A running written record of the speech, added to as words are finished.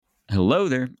Hello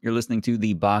there. You're listening to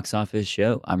the Box Office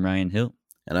Show. I'm Ryan Hill.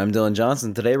 And I'm Dylan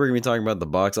Johnson. Today we're going to be talking about the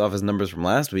box office numbers from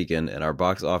last weekend and our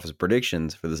box office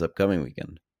predictions for this upcoming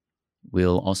weekend.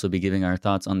 We'll also be giving our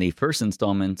thoughts on the first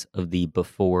installment of the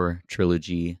Before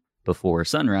trilogy, Before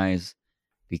Sunrise,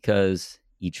 because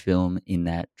each film in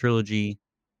that trilogy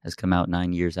has come out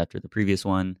 9 years after the previous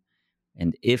one.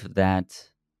 And if that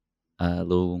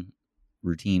little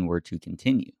routine were to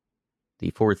continue,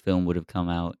 the fourth film would have come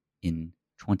out in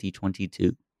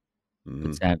 2022.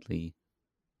 But sadly,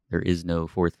 there is no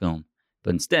fourth film.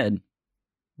 But instead,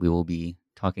 we will be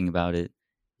talking about it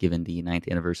given the 9th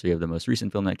anniversary of the most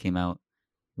recent film that came out.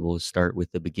 We'll start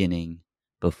with the beginning,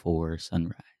 Before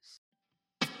Sunrise.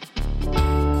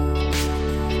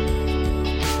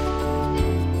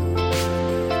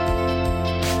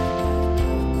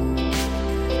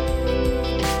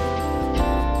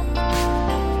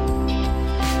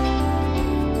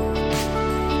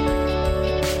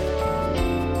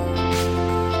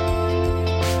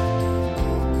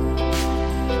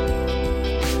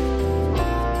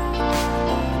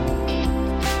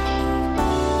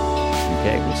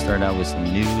 Start out with some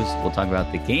news. We'll talk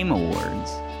about the Game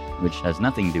Awards, which has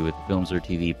nothing to do with films or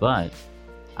TV, but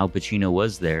Al Pacino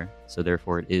was there, so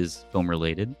therefore it is film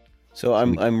related. So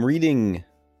I'm reading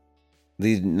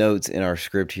the notes in our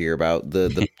script here about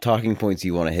the talking points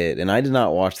you want to hit, and I did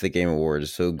not watch the Game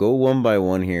Awards, so go one by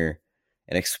one here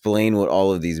and explain what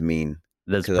all of these mean.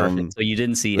 That's perfect. So you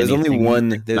didn't see there's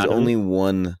only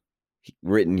one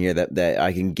written here that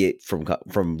I can get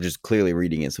from just clearly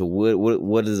reading it. So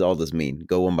what does all this mean?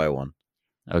 Go one by one.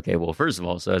 Okay, well, first of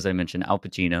all, so as I mentioned, Al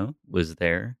Pacino was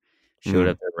there, showed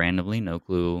up there randomly, no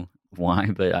clue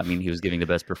why, but I mean, he was giving the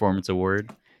Best Performance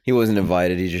Award. He wasn't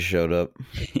invited; he just showed up.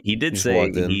 He did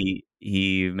say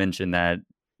he mentioned that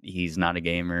he's not a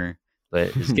gamer, but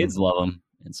his kids love him,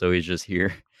 and so he's just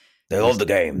here. They love the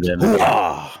games.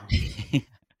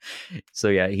 So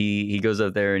yeah, he goes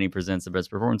up there and he presents the Best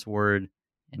Performance Award,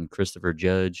 and Christopher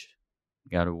Judge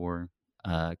got a award.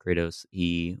 Kratos,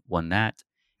 he won that.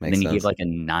 And then he gave like a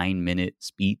 9-minute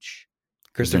speech.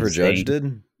 Christopher Judge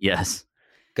did? Yes.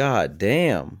 God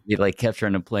damn. He like kept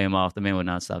trying to play him off. The man would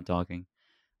not stop talking.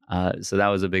 So that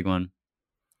was a big one.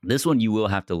 This one you will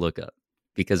have to look up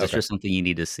because it's just something you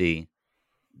need to see.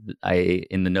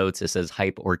 In the notes it says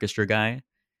hype orchestra guy.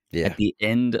 Yeah. At the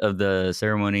end of the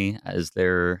ceremony, as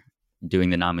they're doing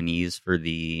the nominees for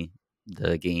the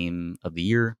game of the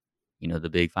year, the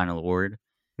big final award,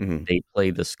 they play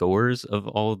the scores of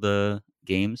all the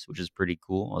games, which is pretty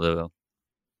cool. Although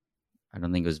I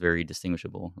don't think it was very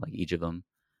distinguishable, like each of them.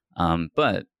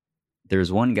 But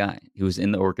there's one guy who was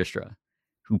in the orchestra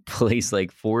who plays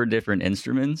like 4 different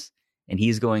instruments, and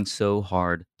he's going so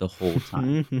hard the whole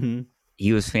time.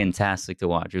 He was fantastic to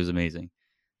watch. It was amazing.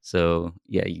 So,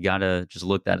 yeah, you got to just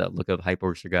look that up. Look up Hype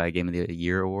Orchestra Guy Game of the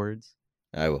Year Awards.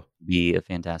 I will. Be a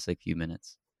fantastic few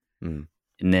minutes. And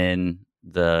then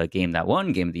the game that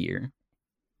won Game of the Year,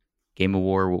 Game of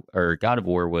War or God of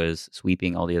War, was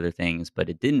sweeping all the other things, but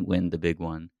it didn't win the big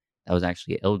one. That was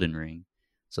actually Elden Ring.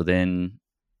 So then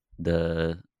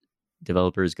the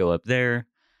developers go up there.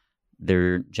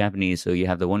 They're Japanese, so you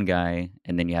have the one guy,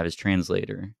 and then you have his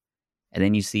translator. And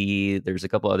then you see there's a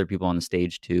couple other people on the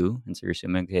stage too. And so you're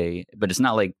assuming, okay, but it's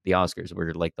not like the Oscars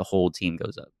where like the whole team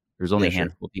goes up. There's only a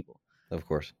handful of people. Of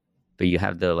course. But you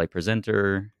have the like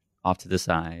presenter off to the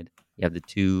side. You have the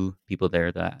 2 people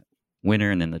there, the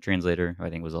winner and then the translator, who I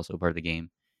think was also part of the game.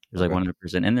 There's like one other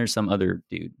person. And there's some other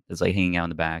dude that's like hanging out in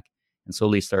the back and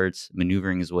slowly starts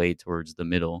maneuvering his way towards the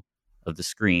middle of the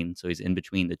screen. So he's in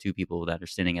between the 2 people that are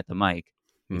standing at the mic,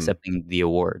 accepting the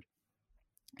award.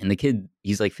 And the kid,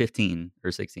 he's like 15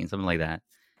 or 16, something like that.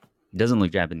 He doesn't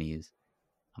look Japanese.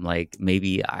 I'm like,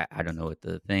 maybe, I don't know what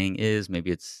the thing is.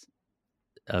 Maybe it's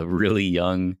a really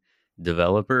young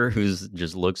developer who's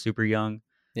just looks super young.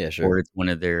 Yeah, sure. Or it's one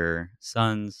of their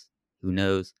sons. Who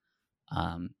knows?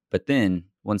 But then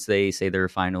once they say their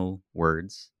final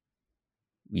words,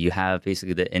 you have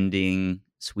basically the ending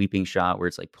sweeping shot where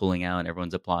it's like pulling out and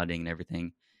everyone's applauding and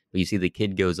everything. But you see the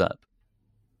kid goes up.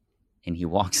 And he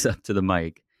walks up to the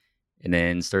mic and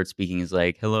then starts speaking. He's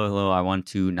like, hello, I want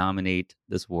to nominate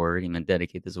this award. He meant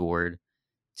dedicate this award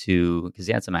to, because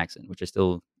he had some accent, which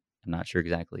I'm not sure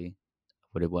exactly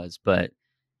what it was. But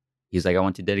he's like, I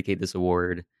want to dedicate this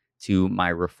award to my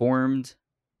Reformed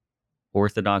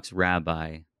Orthodox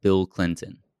rabbi, Bill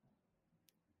Clinton.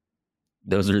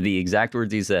 Those are the exact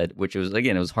words he said, which was,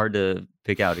 again, it was hard to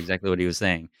pick out exactly what he was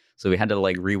saying. So we had to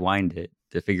like rewind it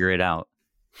to figure it out.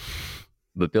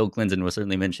 But Bill Clinton was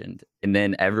certainly mentioned. And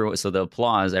then so the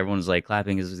applause, everyone's like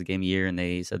clapping because it was a game of year and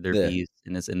they said their piece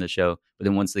and it's in the show. But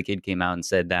then once the kid came out and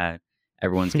said that,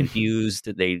 Everyone's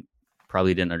confused. They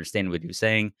probably didn't understand what he was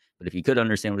saying. But if you could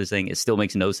understand what he's saying, it still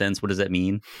makes no sense. What does that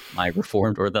mean? My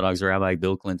Reformed Orthodox Rabbi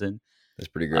Bill Clinton. That's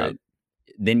pretty Uh, great.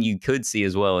 then you could see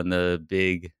as well in the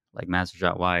big like master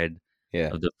shot wide Yeah.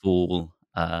 of the full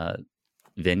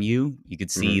venue, you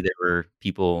could see there were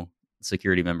people,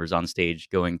 security members on stage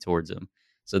going towards him.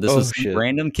 So this Oh was some shit.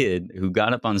 random kid who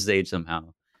got up on stage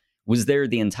somehow, was there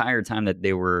the entire time that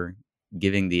they were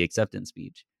giving the acceptance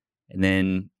speech, and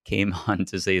then came on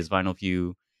to say his final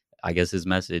few, I guess his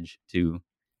message to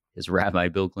his rabbi,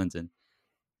 Bill Clinton,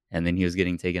 and then he was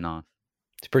getting taken off.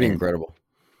 It's pretty And incredible.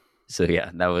 so,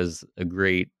 yeah, that was a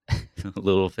great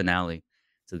little finale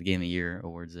to the Game of the Year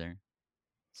awards there.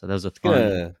 So that was a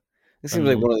fun It seems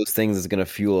like one of those things that's gonna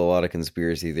fuel a lot of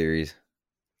conspiracy theories.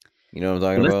 You know what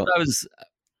I'm talking Well,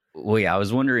 about? I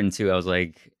was wondering too. I was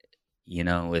like,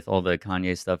 with all the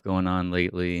Kanye stuff going on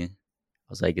lately, I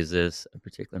was like, is this a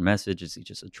particular message? Is he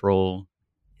just a troll?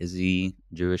 Is he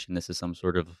Jewish and this is some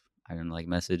sort of, I don't know, like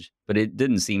message? But it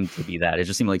didn't seem to be that. It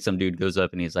just seemed like some dude goes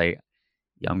up and he's like,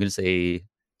 yeah, I'm going to say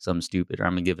something stupid, or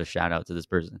I'm going to give a shout out to this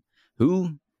person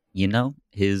who,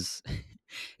 his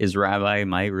his rabbi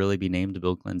might really be named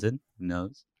Bill Clinton. Who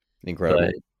knows? But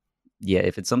Incredible. yeah,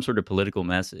 if it's some sort of political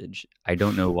message, I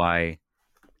don't know why,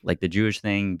 like the Jewish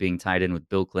thing being tied in with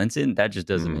Bill Clinton, that just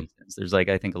doesn't make sense. There's like,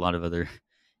 I think a lot of other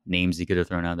names he could have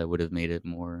thrown out that would have made it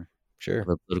more of Sure.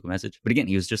 a political message. But again,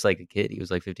 he was just like a kid. He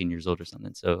was like 15 years old or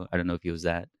something. So I don't know if he was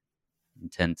that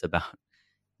intent about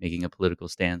making a political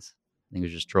stance. I think it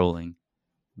was just trolling.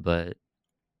 But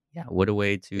yeah, what a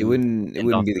way It to wouldn't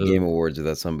end off be the the Game Awards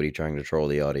without somebody trying to troll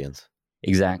the audience.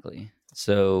 exactly.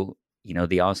 So, the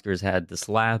Oscars had the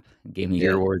slap, Game of the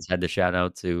Year Yeah. Awards had the shout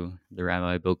out to the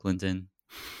Rabbi Bill Clinton.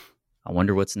 I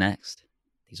wonder what's next.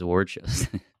 These award shows.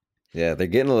 Yeah, they're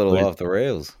getting a little off the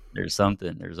rails. There's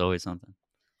something. There's always something.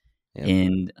 Yep.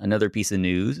 And another piece of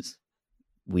news,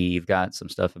 we've got some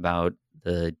stuff about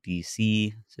the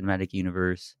DC cinematic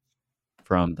universe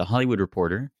from The Hollywood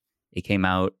Reporter. It came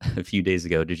out a few days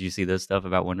ago. Did you see this stuff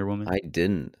about Wonder Woman? I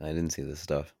didn't see this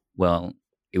stuff. Well,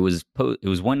 it was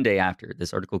one day after.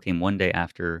 This article came one day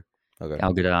after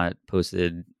Gal Gadot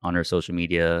posted on her social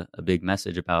media a big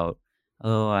message about,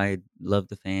 oh, I love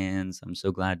the fans. I'm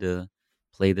so glad to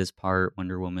play this part,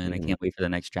 Wonder Woman. I can't wait for the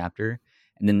next chapter.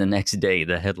 And then the next day,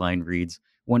 the headline reads,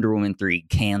 Wonder Woman 3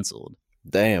 canceled.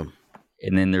 Damn.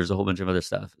 And then there's a whole bunch of other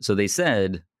stuff. So they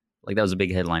said, like, that was a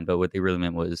big headline, but what they really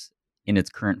meant was, in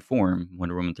its current form,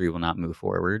 Wonder Woman 3 will not move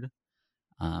forward.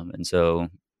 And so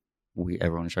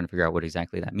everyone is trying to figure out what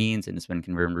exactly that means. And it's been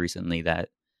confirmed recently that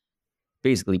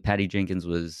basically Patty Jenkins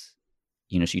was,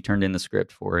 she turned in the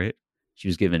script for it. She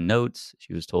was given notes.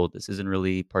 She was told, this isn't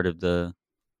really part of the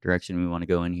direction we want to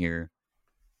go in here.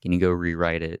 Can you go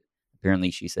rewrite it?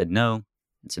 Apparently she said no.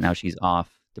 And so now she's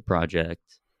off the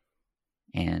project.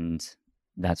 And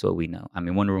that's what we know. I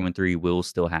mean, Wonder Woman 3 will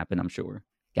still happen, I'm sure.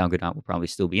 Gal Gadot will probably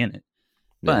still be in it.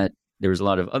 Yeah. But there was a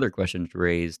lot of other questions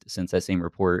raised since that same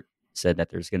report said that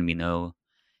there's going to be no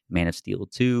Man of Steel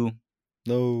 2.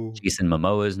 No. Jason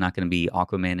Momoa is not going to be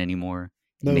Aquaman anymore.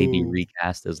 He may be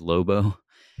recast as Lobo.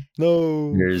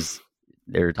 No.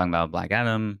 They're talking about Black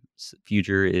Adam.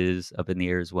 Future is up in the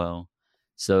air as well.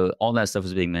 So all that stuff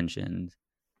was being mentioned.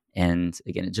 And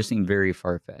again, it just seemed very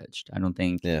far-fetched. I don't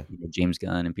think James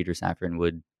Gunn and Peter Safran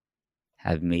would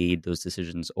have made those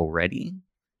decisions already.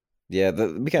 Yeah,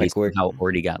 that'd be kind of quick. How it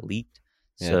already got leaked.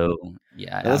 Yeah. So,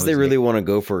 yeah. Unless they really want to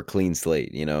go for a clean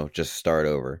slate, just start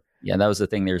over. Yeah, that was the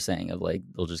thing they were saying of like,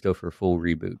 they'll just go for a full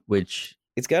reboot, which...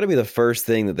 It's got to be the first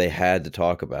thing that they had to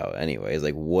talk about anyways.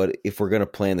 Like, what if we're going to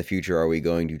plan the future? Are we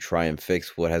going to try and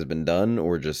fix what has been done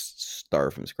or just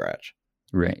start from scratch?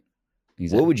 Right.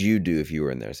 Exactly. What would you do if you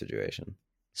were in their situation?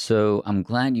 So I'm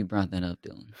glad you brought that up,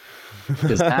 Dylan,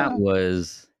 because that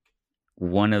was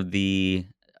one of the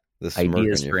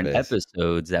ideas for an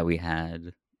episodes that we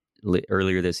had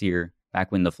earlier this year,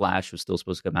 back when The Flash was still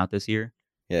supposed to come out this year.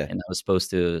 Yeah. And that was supposed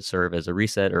to serve as a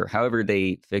reset, or however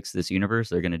they fix this universe,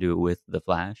 they're going to do it with The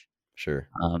Flash. Sure.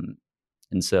 And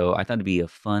so I thought it'd be a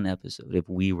fun episode if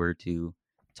we were to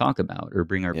talk about or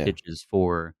bring our pitches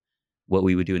for what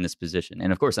we would do in this position.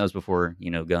 And of course, that was before,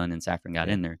 Gunn and Safran got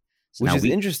in there. So which is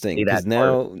interesting because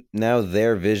now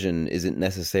their vision isn't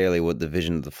necessarily what the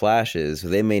vision of The Flash is. So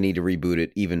they may need to reboot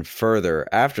it even further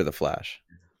after The Flash.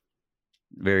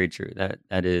 Very true.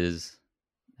 That is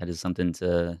something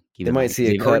to keep in mind. They might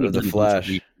see a cut of The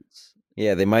Flash.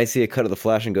 Yeah, they might see a cut of The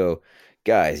Flash and go,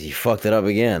 guys, you fucked it up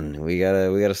again. We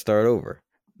gotta start over.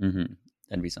 Mm-hmm.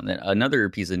 That'd be something. Another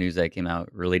piece of news that came out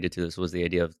related to this was the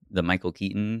idea of the Michael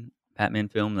Keaton Batman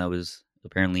film that was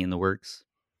apparently in the works.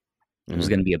 It was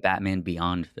going to be a Batman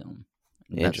Beyond film.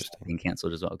 That's Interesting. being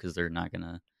canceled as well because they're not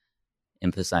gonna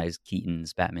emphasize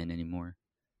Keaton's Batman anymore.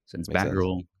 Since Makes sense.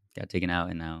 Batgirl got taken out,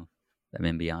 and now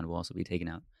Batman Beyond will also be taken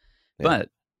out. Yeah, But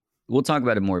we'll talk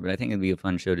about it more. But I think it'd be a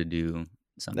fun show to do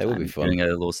that would be sometime, fun. doing a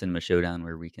little cinema showdown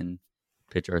where we can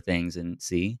pitch our things and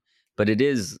see. But it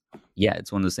is, yeah,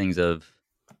 it's one of those things of,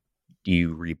 do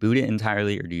you reboot it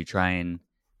entirely or do you try and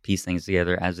piece things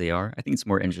together as they are? I think it's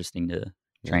more interesting to try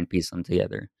Yeah, and piece them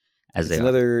together as it's they are.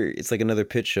 another. It's like another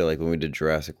pitch show, like when we did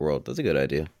Jurassic World. That's a good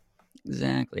idea.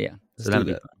 Exactly. Yeah. Let's So do that'll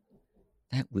be that. fun.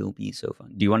 That will be so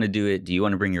fun. Do you want to do it? Do you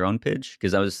want to bring your own pitch?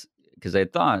 Because I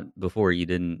thought before you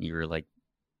were like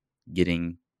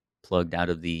getting plugged out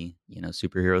of the,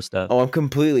 superhero stuff. Oh, I'm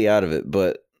completely out of it,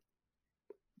 but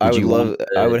I Would would you want love.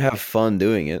 I to? would have fun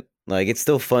doing it. Like it's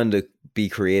still fun to be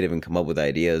creative and come up with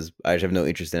ideas. I just have no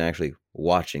interest in actually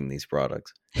watching these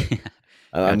products. I'm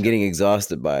Gotcha. getting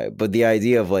exhausted by it. But the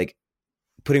idea of like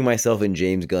putting myself in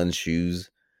James Gunn's shoes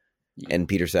Yeah. and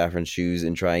Peter Safran's shoes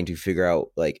and trying to figure out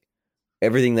like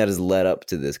everything that has led up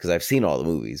to this, because I've seen all the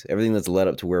movies, everything that's led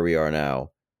up to where we are now.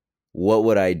 What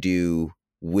would I do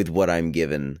with what I'm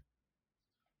given?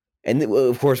 And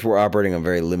of course, we're operating on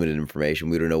very limited information.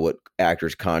 We don't know what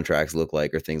actors' contracts look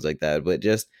like or things like that. But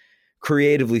just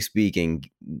creatively speaking,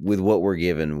 with what we're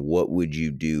given, what would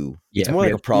you do? It's Yeah. If more we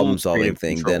like a have full problem solving creative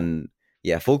thing control. than,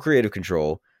 yeah, full creative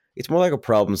control. It's more like a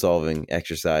problem solving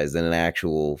exercise than an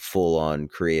actual full on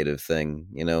creative thing.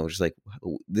 Just like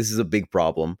this is a big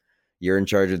problem. You're in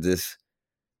charge of this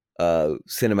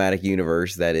cinematic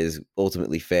universe that is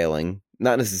ultimately failing,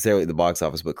 not necessarily at the box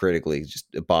office, but critically, just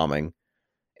bombing.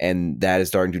 And that is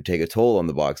starting to take a toll on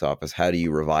the box office. How do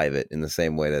you revive it in the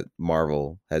same way that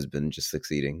Marvel has been just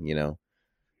succeeding?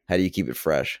 How do you keep it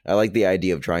fresh? I like the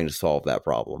idea of trying to solve that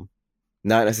problem,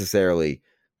 not necessarily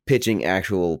pitching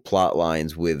actual plot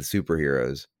lines with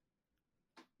superheroes.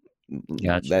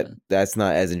 Gotcha. That's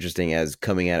not as interesting as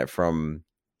coming at it from,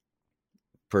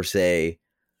 per se,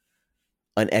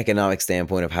 an economic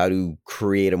standpoint of how to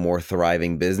create a more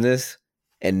thriving business,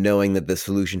 and knowing that the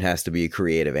solution has to be a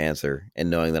creative answer, and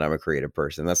knowing that I'm a creative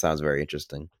person. That sounds very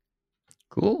interesting.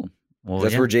 Cool. Well,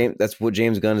 That's yeah, where that's what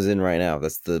James Gunn is in right now.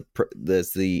 That's the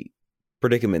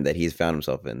predicament that he's found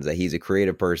himself in. Is that he's a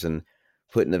creative person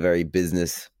put in a very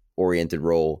business oriented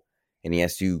role, and he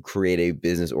has to create a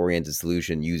business oriented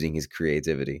solution using his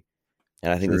creativity.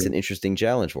 And I think that's true. an interesting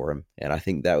challenge for him. And I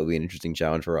think that would be an interesting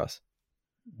challenge for us.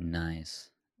 Nice.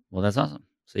 Well, that's awesome.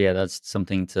 So yeah, that's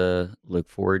something to look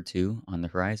forward to on the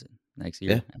horizon next Yeah,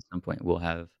 year. At some point, we'll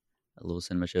have a little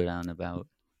cinema showdown about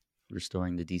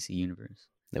restoring the DC universe.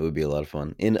 that would be a lot of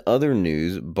fun. In other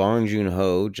news, Bong Joon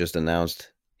Ho just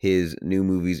announced his new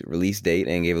movie's release date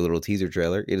and gave a little teaser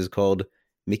trailer. It is called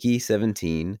Mickey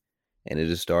 17, and it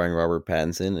is starring Robert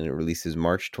Pattinson, and it releases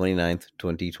March 29th,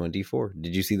 2024.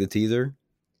 Did you see the teaser,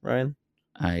 Ryan?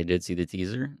 I did see the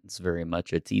teaser. It's very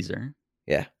much a teaser.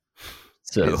 Yeah, it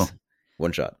So is.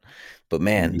 One shot. But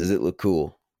man, does indeed. it look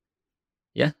cool.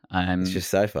 Yeah, It's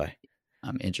just sci-fi.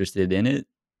 I'm interested in it.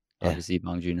 Yeah, Obviously,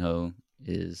 Bong Joon Ho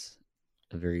is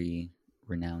a very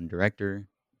renowned director,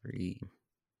 very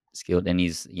skilled, and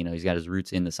he's got his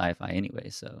roots in the sci-fi anyway.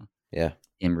 So yeah,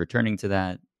 him returning to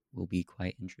that will be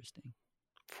quite interesting.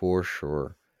 for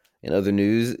sure. In other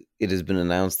news, it has been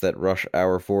announced that Rush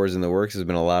Hour 4 is in the works. There's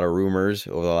been a lot of rumors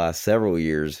over the last several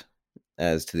years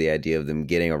as to the idea of them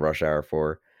getting a Rush Hour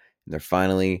 4, and they're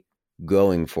finally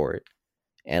going for it.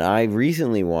 And I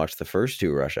recently watched the first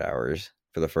two Rush Hours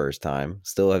for the first time.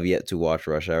 Still have yet to watch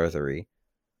Rush Hour 3.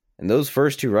 And those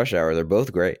first two Rush Hours are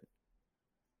both great.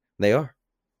 They are.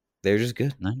 They're just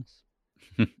good. Nice.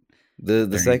 The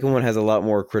Very second one has a lot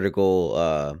more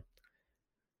critical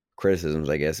criticisms,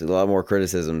 I guess. A lot more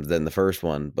criticisms than the first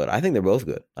one, but I think they're both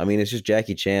good. I mean, it's just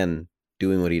Jackie Chan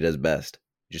doing what he does best.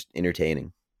 Just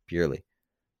entertaining, purely.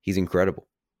 He's incredible.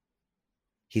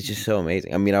 He's just so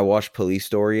amazing. I mean, I watched Police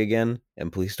Story again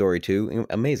and Police Story 2.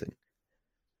 Amazing.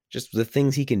 Just the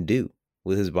things he can do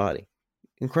with his body.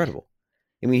 Incredible.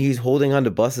 I mean, he's holding onto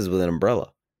buses with an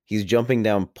umbrella. He's jumping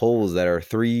down poles that are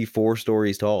 3, 4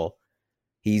 stories tall.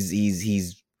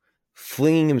 He's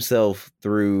flinging himself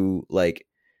through, like,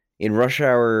 in Rush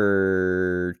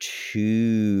Hour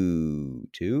 2,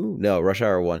 no, Rush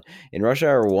Hour 1. In Rush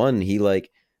Hour 1, he, like,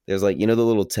 there's, like, the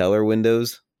little teller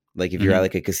windows, like if you're at Mhm.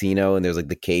 like a casino and there's like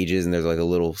the cages and there's like a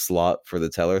little slot for the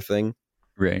teller thing.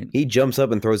 Right. He jumps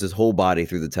up and throws his whole body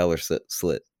through the teller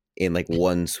slit in like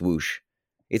one swoosh.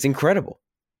 It's incredible.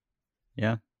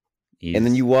 Yeah. And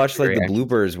then you watch like Very the action.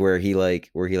 bloopers where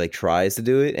he tries to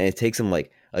do it, and it takes him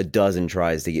like a dozen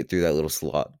tries to get through that little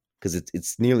slot because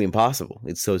it's nearly impossible.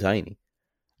 It's so tiny,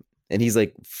 and he's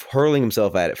like hurling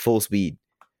himself at it full speed,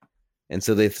 And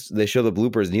so they show the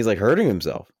bloopers, and he's like hurting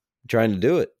himself trying to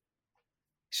do it.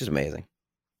 It's just amazing.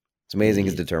 It's amazing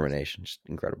his It, determination. Just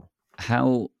incredible.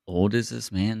 how old is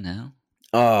this man now?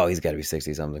 Oh, he's got to be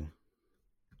 60 something,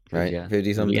 Because right? yeah, 50 it'll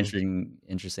be something.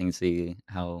 interesting to see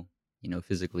how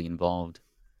physically involved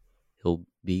he'll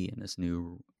be in this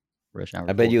new Rush I Hour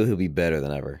bet 4. you he'll be better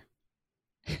than ever.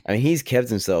 I mean, he's kept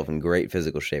himself in great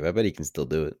physical shape. I bet he can still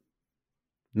do it.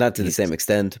 Not to the He's same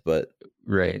extent, but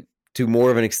right. to more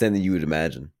of an extent than you would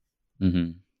imagine.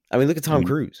 Mm-hmm. I mean, look at I Tom mean,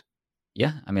 Cruise.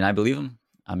 yeah. I mean, I believe him.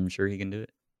 I'm sure he can do it.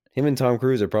 Him and Tom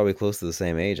Cruise are probably close to the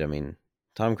same age. I mean,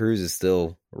 Tom Cruise is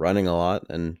still running a lot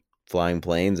and flying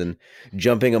planes and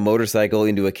jumping a motorcycle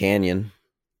into a canyon.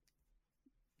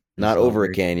 This Not is all over a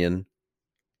very true. canyon,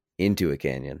 into a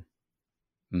canyon.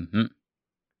 Mm-hmm.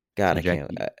 God, So I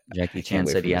can't. Jackie I can't Chan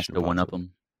wait said for he has Mission to one up Impossible.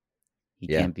 him. He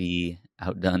Yeah, can't be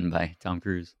outdone by Tom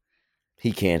Cruise.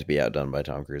 he can't be outdone by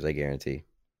Tom Cruise. I guarantee.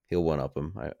 He'll one up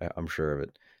him. I'm sure of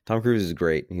it. Tom Cruise is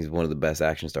great. He's one of the best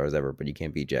action stars ever. But you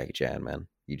can't beat Jackie Chan, man.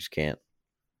 You just can't.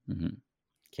 Mm-hmm.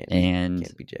 Can't beat. And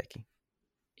Can't beat Jackie.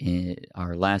 in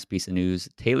our last piece of news,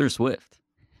 Taylor Swift.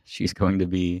 She's going to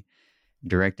be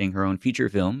directing her own feature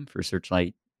film for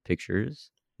Searchlight Pictures.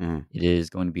 Mm. It is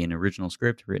going to be an original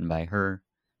script written by her.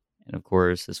 And of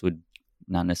course, this would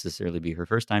not necessarily be her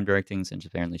first time directing, since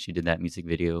apparently she did that music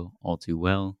video all too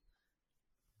well.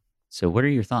 So, what are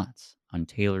your thoughts on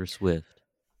Taylor Swift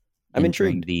I'm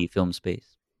entering intrigued. the film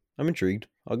space? I'm intrigued.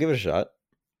 I'll give it a shot.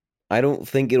 I don't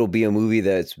think it'll be a movie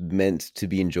that's meant to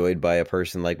be enjoyed by a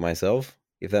person like myself,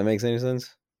 if that makes any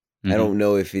sense. I Mm-hmm. don't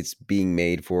know if it's being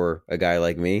made for a guy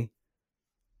like me,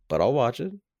 but I'll watch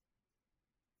it.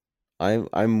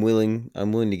 I'm willing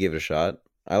to give it a shot.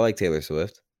 I like Taylor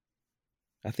Swift.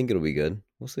 I think it'll be good.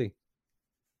 We'll see.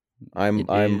 I'm It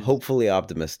I'm is. hopefully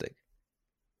optimistic.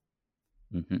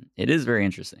 It is very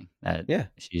interesting that Yeah.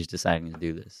 she's deciding to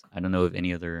do this. I don't know of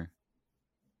any other,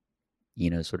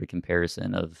 sort of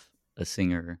comparison of a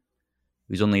singer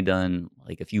who's only done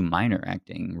like a few minor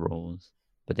acting roles,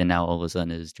 but then now all of a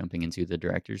sudden is jumping into the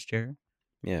director's chair.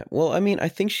 Yeah. Well, I mean, I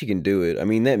think she can do it. I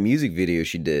mean, that music video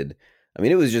she did, I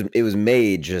mean, it was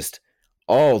made just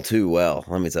all too well,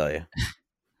 let me tell you.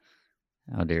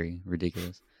 How dare you?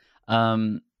 Ridiculous.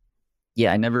 Um,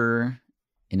 yeah, I never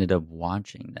ended up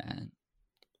watching that.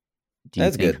 Do you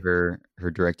That's think good.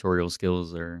 her directorial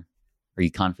skills are you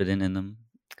confident in them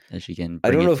that she can I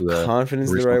bring don't know it if to a confidence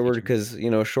is the original right word feature? because,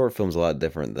 a short film's a lot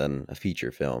different than a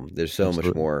feature film. There's so much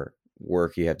Absolutely. more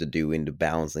work you have to do into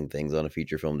balancing things on a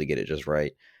feature film to get it just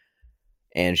right.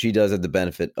 And she does have the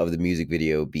benefit of the music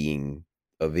video being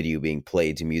a video being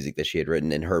played to music that she had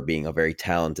written and her being a very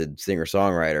talented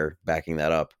singer-songwriter backing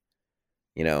that up,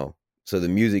 you know. So the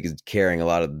music is carrying a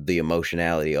lot of the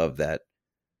emotionality of that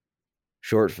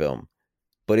short film.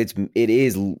 But it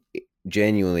is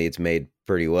genuinely it's made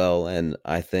pretty well and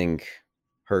I think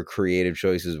her creative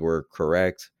choices were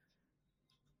correct.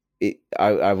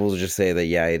 I will just say that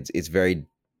yeah, it's very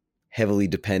heavily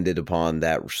dependent upon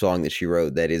that song that she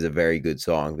wrote that is a very good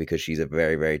song because she's a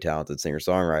very, very talented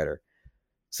singer-songwriter.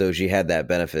 So she had that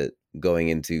benefit going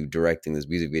into directing this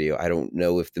music video. I don't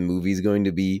know if the movie's going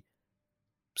to be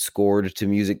scored to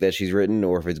music that she's written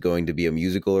or if it's going to be a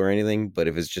musical or anything, but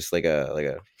if it's just like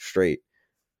a straight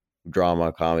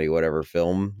drama, comedy, whatever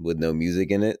film with no music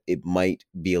in it, it might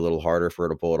be a little harder for her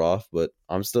to pull it off, but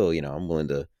I'm still, I'm willing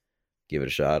to give it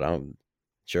a shot. I'm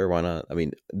sure why not? I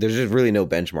mean, there's just really no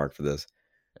benchmark for this.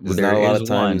 Well, There's there not a lot is of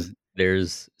times. one.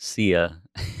 There's Sia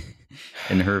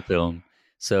in her film,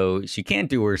 so she can't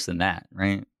do worse than that,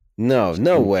 right? No, She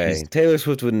no can, way. she's Taylor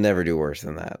Swift would never do worse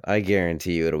than that. I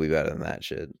guarantee you it'll be better than that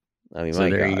shit. I mean, so my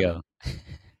there you God. go.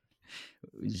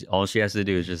 All she has to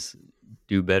do is just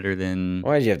do better than.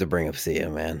 Why'd you have to bring up Sia,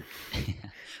 man?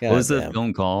 What was God the damn.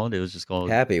 film called? It was just called.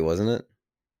 Happy, wasn't it?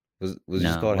 Was it just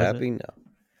No, called was it? Happy? No.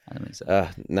 I don't think so. Now I'm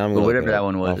But gonna look it whatever that up.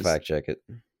 one I'll was, fact check it.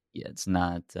 yeah, it's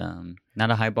not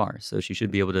a high bar, so she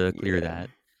should be able to clear Yeah. that.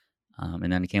 And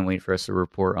then I can't wait for us to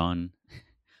report on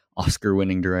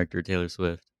Oscar-winning director Taylor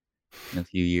Swift in a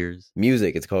few years.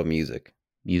 Music, it's called Music,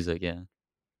 Music, yeah,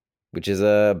 which is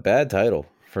a bad title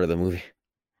for the movie.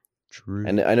 true.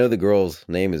 And I know the girl's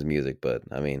name is Music, but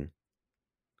I mean,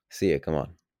 Sia, come on.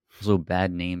 Also,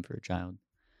 bad name for a child.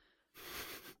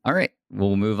 All right,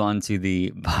 we'll move on to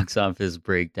the box office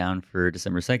breakdown for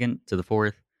December 2nd to the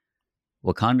 4th.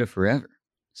 Wakanda Forever,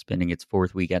 spending its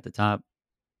fourth week at the top,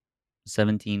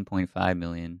 17.5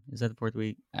 million. Is that the fourth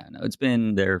week? I don't know. It's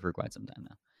been there for quite some time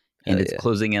now. And Hell it's yeah.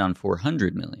 closing in on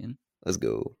 400 million. Let's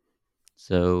go.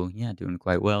 So, yeah, doing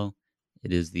quite well.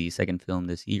 It is the second film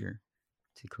this year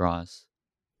to cross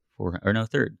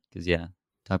third, because, yeah,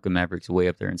 Top Gun Maverick's way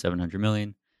up there in 700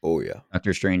 million. Oh yeah.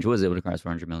 Doctor Strange was able to cross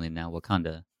 400 million. Now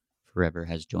Wakanda Forever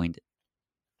has joined it.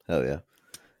 Hell yeah.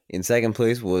 In second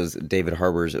place was David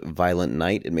Harbour's Violent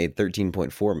Night. It made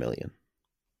 13.4 million.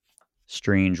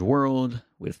 Strange World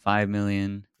with 5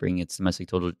 million, bringing its domestic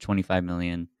total to 25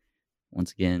 million.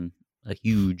 Once again, a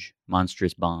huge,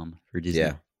 monstrous bomb for Disney.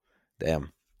 Yeah.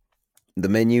 Damn. The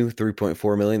Menu,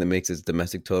 3.4 million. That makes its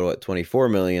domestic total at 24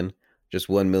 million. Just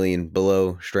 1 million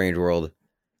below Strange World,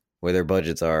 where their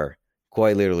budgets are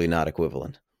quite literally not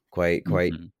equivalent. Quite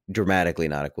dramatically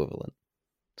not equivalent.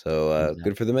 So Exactly.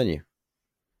 good for The Menu.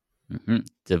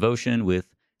 Devotion with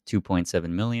 2.7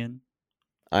 million.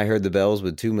 I Heard the Bells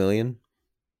with 2 million.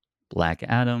 Black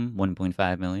Adam,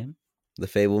 1.5 million. The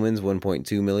Fablemans,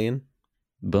 1.2 million.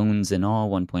 Bones and All,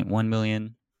 1.1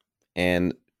 million.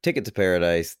 And Ticket to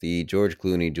Paradise, the George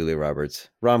Clooney, Julia Roberts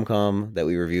rom-com that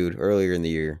we reviewed earlier in the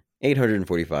year,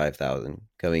 845,000,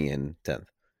 coming in 10th.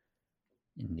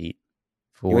 Indeed.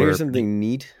 You want to hear something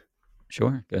neat?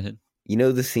 Sure, go ahead. You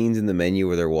know the scenes in The Menu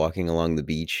where they're walking along the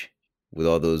beach with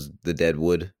all the dead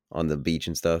wood on the beach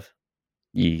and stuff?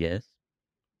 Yes.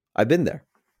 I've been there.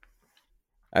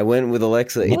 I went with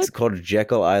Alexa. What? It's called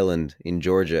Jekyll Island in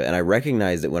Georgia, and I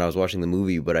recognized it when I was watching the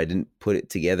movie, but I didn't put it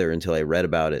together until I read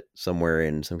about it somewhere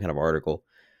in some kind of article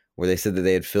where they said that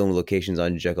they had filmed locations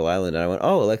on Jekyll Island. And I went,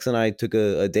 oh, Alexa and I took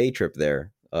a day trip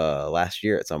there last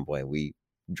year at some point. We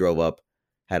drove up,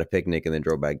 had a picnic, and then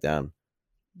drove back down.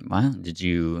 Wow. Did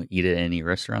you eat at any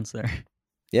restaurants there?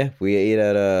 Yeah, we ate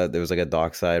at there was like a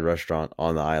dockside restaurant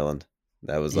on the island.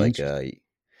 That was like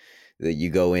you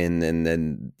go in and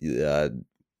then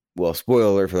well, spoiler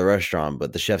alert for the restaurant,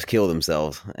 but the chefs kill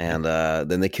themselves and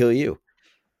then they kill you.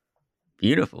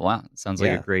 Beautiful. Wow. Sounds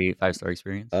like a great 5-star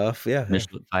experience. Yeah.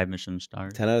 5 Michelin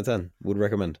stars. 10 out of 10. Would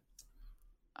recommend.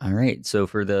 All right. So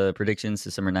for the predictions,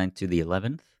 December 9th to the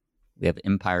 11th, we have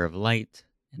Empire of Light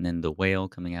and then The Whale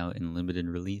coming out in limited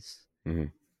release.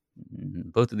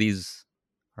 Both of these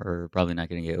are probably not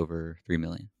going to get over 3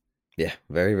 million. Yeah.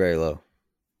 Very, very low.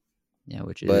 Yeah,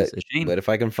 which is a shame. But if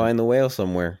I can find The Whale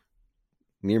somewhere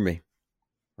near me,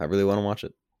 I really want to watch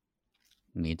it.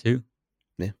 Me too.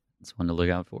 Yeah. It's one to look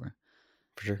out for.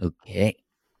 For sure. Okay.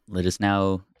 Let us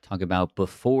now talk about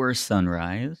Before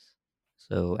Sunrise.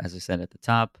 So, as I said at the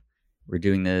top, we're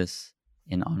doing this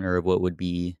in honor of what would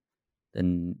be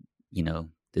then,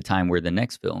 the time where the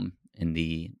next film in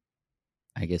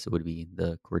I guess it would be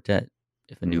the quartet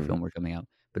if a new film were coming out.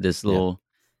 But this little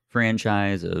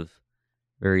franchise of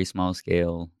very small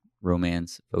scale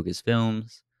romance focused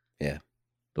films. Yeah.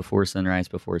 Before Sunrise,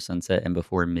 Before Sunset, and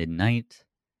Before Midnight,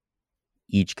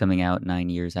 each coming out 9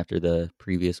 years after the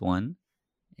previous one.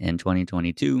 And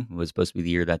 2022 was supposed to be the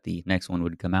year that the next one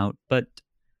would come out, but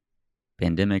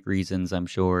pandemic reasons, I'm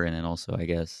sure, and then also, I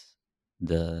guess,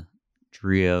 the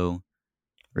trio.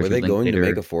 Were they going to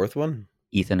make a fourth one?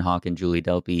 Ethan Hawke and Julie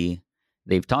Delpy,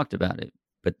 they've talked about it,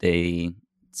 but they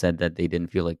said that they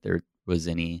didn't feel like there was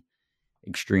any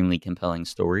extremely compelling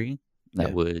story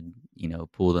that would,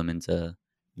 pull them into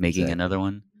making another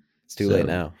one. It's too late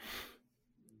now.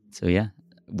 So yeah,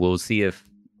 we'll see if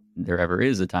there ever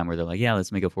is a time where they're like, yeah,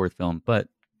 let's make a fourth film, but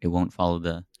it won't follow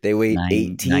the. They wait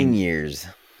 18 years.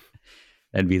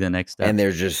 That'd be the next step. And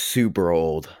they're just super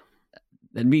old.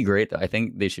 That'd be great, though. I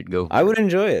think they should go. I would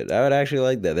enjoy it. I would actually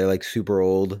like that. They're like super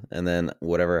old, and then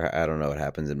whatever, I don't know what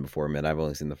happens in Before Mid. I've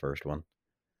only seen the first one.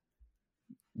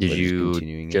 Did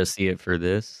you just see it for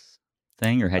this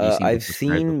thing, or had you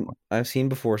seen? I've seen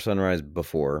Before Sunrise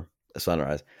before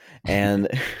Sunrise, and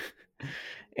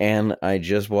and I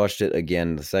just watched it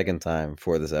again the second time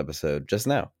for this episode just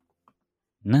now.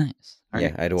 Nice. All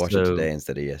right. I had to watch it today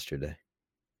instead of yesterday.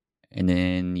 And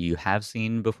then you have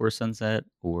seen Before Sunset,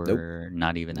 or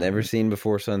not even? Never seen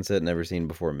Before Sunset. Never seen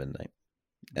Before Midnight.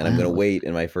 And I'm gonna wait.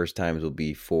 And my first times will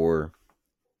be for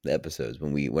the episodes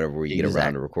whenever we get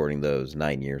around to recording those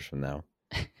 9 years from now.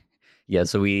 Yeah.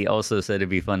 So we also said it'd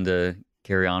be fun to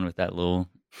carry on with that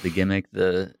the gimmick,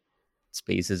 the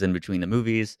spaces in between the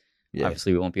movies. Yeah.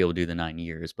 Obviously, we won't be able to do the 9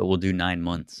 years, but we'll do 9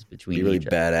 months between. It'd be really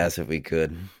badass if we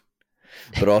could,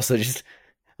 but also just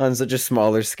on such a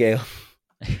smaller scale.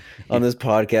 On this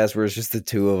podcast where it's just the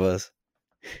two of us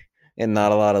and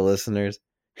not a lot of listeners,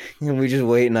 and we just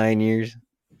wait 9 years.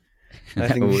 I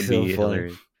think it would be so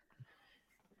fun.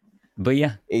 But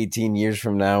yeah, 18 years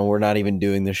from now, we're not even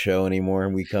doing the show anymore,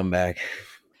 and we come back.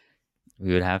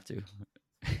 We would have to.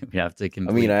 We'd have to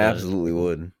complete. I mean, I absolutely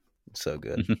would. It's so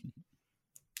good.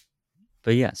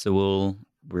 But yeah, so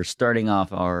we're starting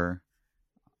off our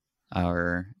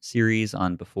series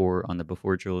on the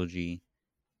Before trilogy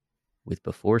with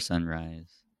Before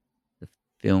Sunrise. The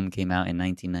film came out in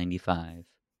 1995.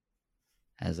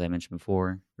 As I mentioned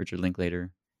before, Richard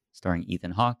Linklater starring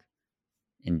Ethan Hawke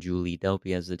and Julie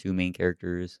Delpy as the two main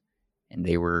characters, and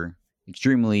they were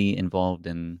extremely involved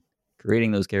in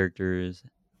creating those characters.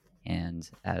 And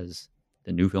as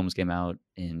the new films came out,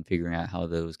 in figuring out how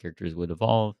those characters would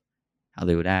evolve, how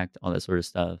they would act, all that sort of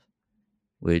stuff,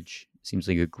 which seems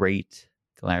like a great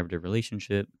collaborative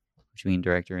relationship between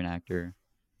director and actor.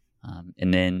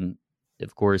 And then,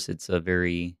 of course, it's a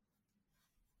very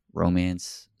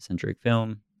romance centric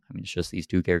film. I mean, it's just these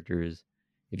two characters.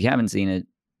 If you haven't seen it,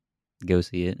 go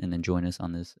see it and then join us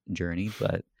on this journey.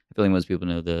 But I feel like most people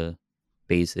know the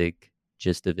basic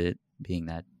gist of it being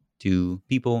that two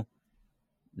people,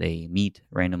 they meet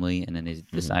randomly and then they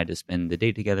decide to spend the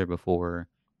day together before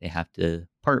they have to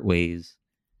part ways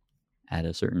at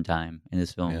a certain time. In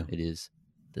this film, it is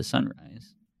the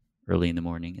sunrise. Early in the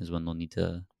morning is when they'll need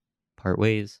to part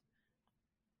ways.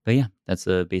 But yeah, that's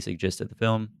the basic gist of the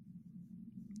film.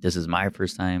 This is my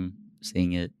first time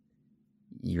seeing it.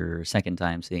 Your second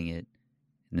time seeing it.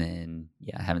 And then,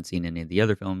 yeah, I haven't seen any of the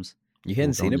other films. You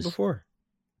hadn't seen it before?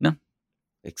 No.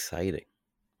 Exciting.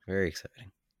 Very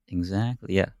exciting.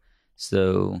 Exactly, yeah.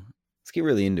 So let's get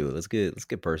really into it. Let's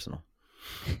get personal.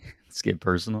 Let's get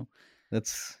personal.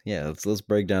 Let's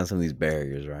break down some of these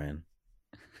barriers, Ryan.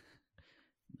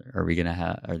 Are we gonna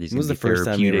have? Are these? When was the first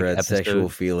time you ever had sexual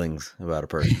feelings about a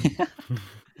person?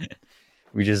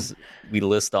 we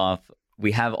list off.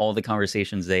 We have all the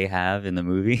conversations they have in the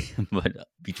movie, but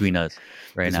between us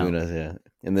now. Between us, yeah.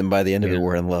 And then by the end of it,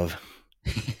 we're in love.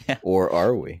 Or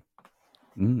are we?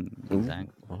 Exactly.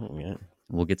 Oh, yeah.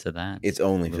 We'll get to that. It's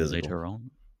only physical. Later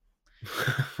on.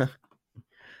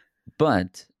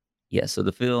 But yeah, so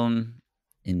the film,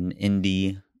 an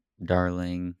indie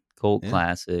darling, cult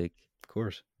classic, of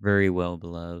course, very well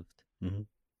beloved. Mm-hmm.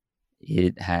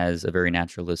 It has a very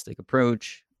naturalistic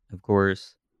approach, of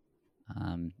course.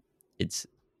 It's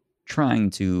trying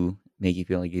to make you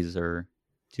feel like these are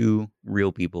two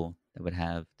real people that would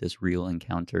have this real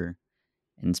encounter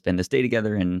and spend this day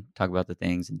together and talk about the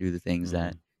things and do the things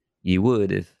that you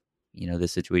would if,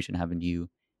 this situation happened to you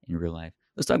in real life.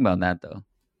 Let's talk about that, though.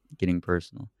 Getting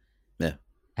personal. Yeah.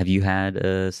 Have you had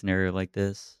a scenario like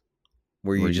this?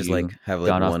 Where you just have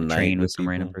like one night train with some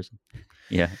random person?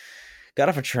 Yeah. Got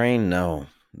off a train? No.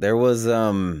 There was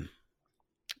one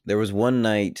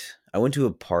night I went to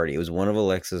a party. It was one of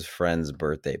Alexa's friends'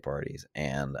 birthday parties,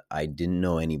 and I didn't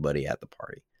know anybody at the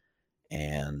party.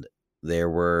 And there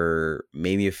were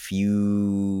maybe a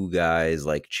few guys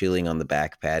like chilling on the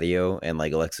back patio, and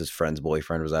like Alexa's friend's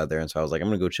boyfriend was out there. And so I was like, I'm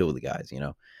going to go chill with the guys,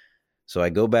 So I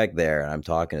go back there and I'm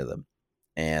talking to them,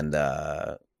 and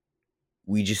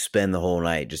we just spend the whole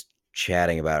night just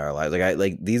chatting about our lives.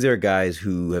 These are guys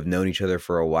who have known each other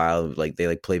for a while. Like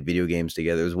they play video games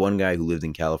together. There was one guy who lived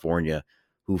in California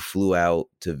who flew out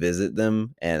to visit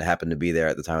them and happened to be there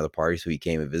at the time of the party. So he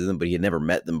came and visited them, but he had never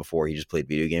met them before. He just played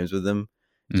video games with them.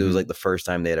 So it was like the first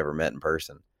time they had ever met in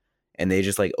person. And they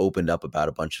just like opened up about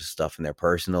a bunch of stuff in their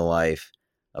personal life,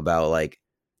 about like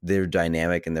their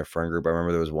dynamic in their friend group. I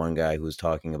remember there was one guy who was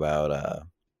talking about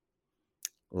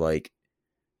like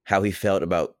how he felt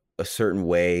about a certain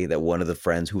way that one of the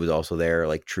friends who was also there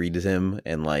like treated him,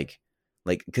 and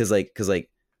because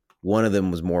one of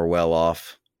them was more well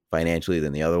off financially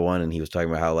than the other one, and he was talking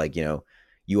about how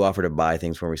you offer to buy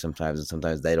things for me sometimes, and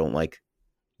sometimes they don't like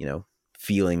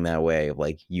feeling that way of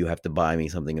like you have to buy me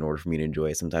something in order for me to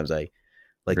enjoy it. Sometimes I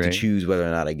like to choose whether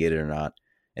or not I get it or not.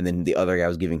 And then the other guy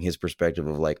was giving his perspective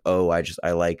of like, oh,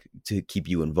 I like to keep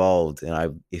you involved,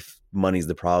 and if money's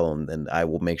the problem, then I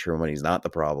will make sure money's not the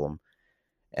problem.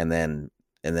 And then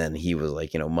he was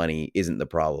like, money isn't the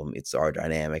problem, it's our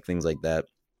dynamic, things like that.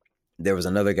 There was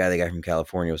another guy, the guy from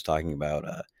California, was talking about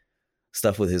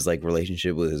stuff with his like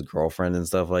relationship with his girlfriend and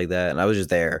stuff like that. And I was just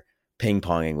there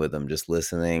ping-ponging with him, just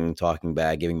listening, talking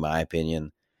back, giving my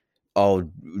opinion, all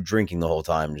drinking the whole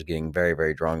time, just getting very,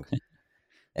 very drunk.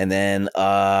 And then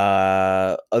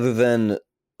other than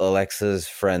Alexa's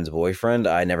friend's boyfriend,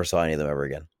 I never saw any of them ever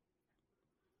again.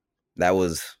 That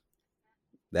was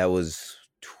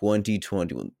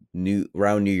 2020,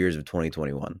 around New Year's of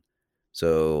 2021.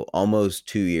 So almost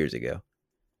 2 years ago.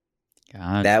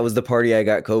 God. That was the party I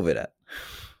got COVID at.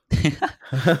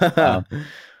 Wow.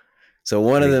 So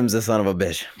one of them's a son of a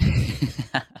bitch.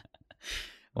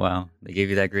 Wow. They gave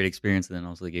you that great experience, and then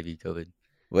also they gave you COVID.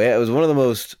 Well, yeah, it was one of the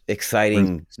most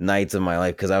exciting nights of my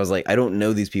life, because I was like, I don't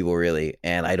know these people really,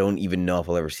 and I don't even know if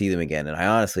I'll ever see them again. And I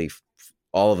honestly,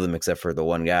 all of them except for the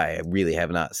one guy, I really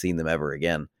have not seen them ever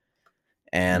again.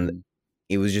 And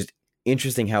it was just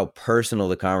interesting how personal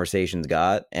the conversations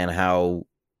got, and how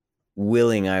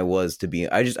willing I was to be.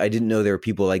 I didn't know there were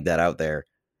people like that out there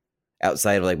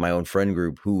outside of like my own friend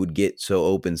group who would get so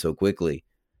open so quickly.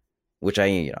 which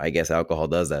I guess alcohol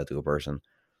does that to a person,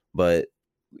 but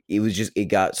it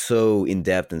got so in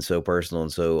depth and so personal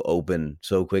and so open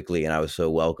so quickly, and I was so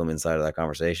welcome inside of that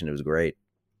conversation. It was great.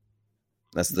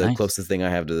 That's the Nice. closest thing I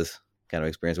have to this kind of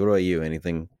experience. What about you?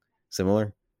 Anything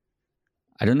similar?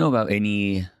 I don't know about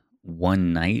any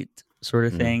one night sort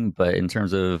of Mm-hmm. thing, but in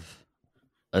terms of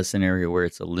a scenario where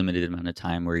it's a limited amount of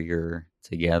time where you're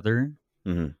together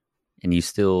Mm-hmm. and you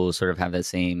still sort of have that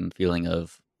same feeling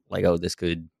of like, oh,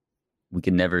 we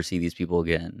could never see these people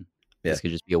again. Yeah. This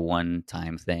could just be a one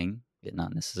time thing,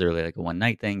 not necessarily like a one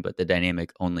night thing, but the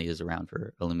dynamic only is around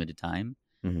for a limited time.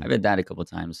 Mm-hmm. I've had that a couple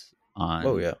times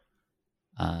Oh yeah.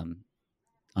 um,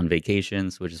 on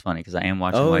vacations, which is funny because I am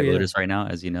watching Oh White yeah. Lotus right now,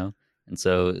 as you know, and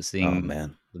so Oh seeing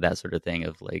man. that sort of thing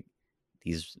of like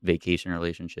these vacation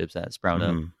relationships that sprout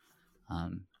up, Mm-hmm.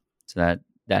 um, so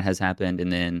that has happened,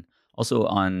 and then also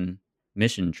on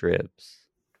mission trips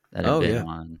that I've Oh been yeah.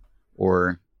 on,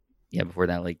 or yeah, before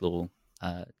that, like little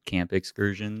camp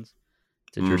excursions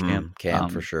to church camp. Mm-hmm.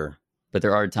 Camp for sure. But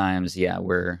there are times, yeah,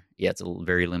 where it's a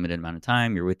very limited amount of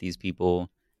time. You're with these people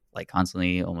like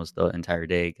constantly, almost the entire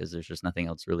day, because there's just nothing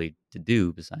else really to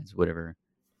do besides whatever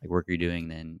like work you're doing.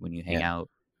 Then when you hang Yeah. out,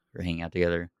 you're hanging out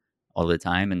together all the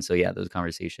time, and so yeah, those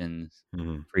conversations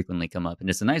Mm-hmm. frequently come up, and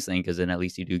it's a nice thing because then at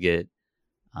least you do get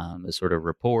a sort of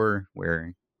rapport where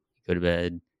you go to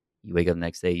bed, you wake up the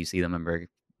next day, you see them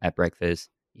at breakfast,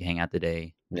 you hang out the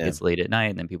day, it Yeah. gets late at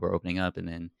night, and then people are opening up, and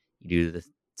then you do the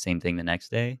same thing the next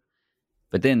day.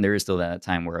 But then there is still that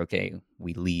time where, okay,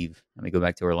 we leave and we go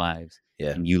back to our lives,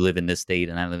 Yeah. and you live in this state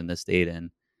and I live in this state,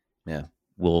 and Yeah.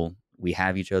 we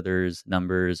have each other's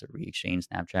numbers or we exchange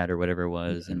Snapchat or whatever it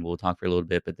was, Mm-hmm. and we'll talk for a little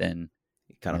bit, but then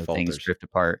It kind of things falters. drift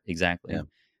apart. Yeah. Exactly.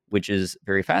 Which is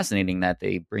very fascinating that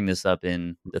they bring this up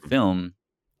in the Mm-hmm. film.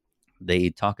 They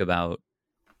talk about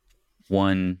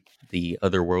one, the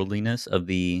otherworldliness of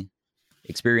the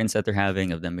experience that they're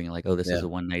having, of them being like, oh, this is Yeah. a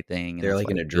one night thing, and They're that's like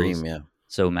why in it a dream. feels Yeah.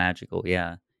 so magical.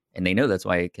 Yeah. And they know that's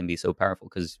why it can be so powerful,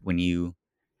 because when you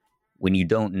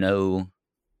don't know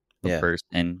a Yeah.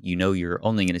 person, you know you're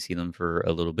only going to see them for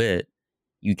a little bit,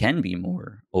 you can be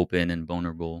more open and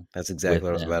vulnerable That's with exactly what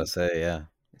I was about to them. say. Yeah.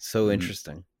 It's so Mhm.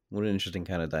 interesting. What an interesting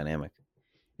kind of dynamic.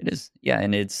 It is, yeah,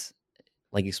 and it's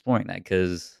like exploring that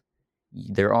because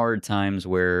there are times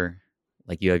where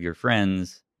like you have your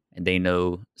friends and they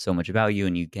know so much about you,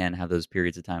 and you can have those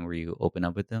periods of time where you open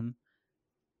up with them.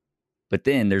 But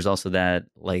then there's also that,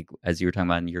 like as you were talking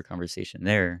about in your conversation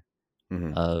there,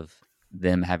 Mm-hmm. of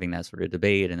them having that sort of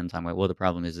debate and them talking about, well, the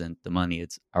problem isn't the money,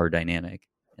 it's our dynamic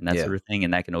and that Yeah. sort of thing.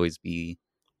 And that can always be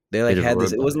They a like bit of a had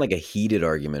this. It roadblock. wasn't like a heated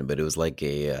argument, but it was like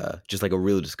a just like a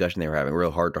real discussion they were having,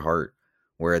 real heart to heart,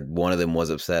 where one of them was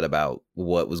upset about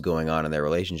what was going on in their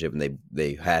relationship, and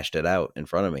they hashed it out in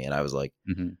front of me, and I was like,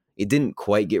 Hmm. it didn't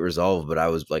quite get resolved, but I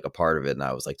was like a part of it, and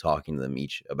I was like talking to them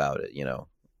each about it,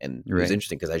 and it was Right.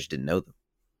 interesting because I just didn't know them.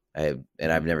 I've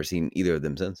Hmm. never seen either of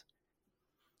them since.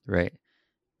 Right.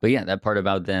 But yeah, that part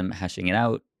about them hashing it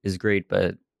out is great.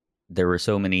 But there were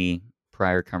so many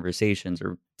prior conversations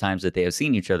or times that they have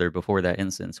seen each other before that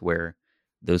instance where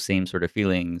those same sort of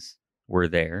feelings were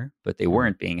there, but they Mhm.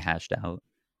 weren't being hashed out.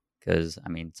 Because, I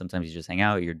mean, sometimes you just hang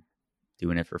out, you're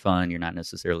doing it for fun, you're not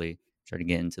necessarily trying to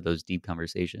get into those deep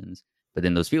conversations. But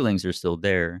then those feelings are still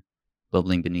there,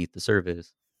 bubbling beneath the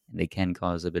surface, and they can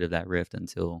cause a bit of that rift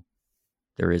until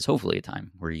there is hopefully a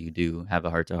time where you do have a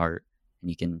heart to heart and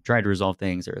you can try to resolve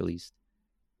things, or at least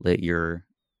let your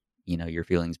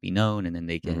feelings be known, and then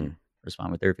they can Mhm.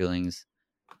 respond with their feelings,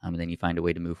 and then you find a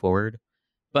way to move forward. Yeah,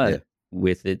 But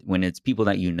with it, when it's people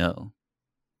that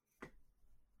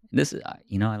this is, I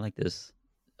like this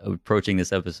approaching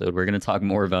this episode. We're going to talk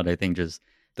more about, I think, just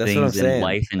that's what I'm things in saying.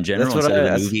 life in That's general what instead of I the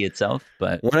that's, movie itself.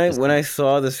 But when I just when I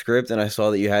saw the script and I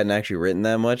saw that you hadn't actually written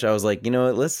that much. I was like, you know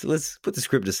what? Let's put the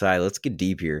script aside. Let's get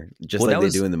deep here, just well,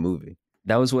 like they do in the movie.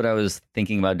 that was what I was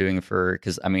thinking about doing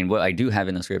because I mean, what I do have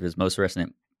in the script is most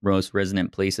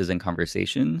resonant places and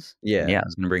conversations. And Yeah. yeah, I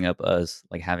was going to bring up us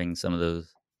like having some of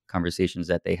those conversations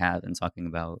that they have and talking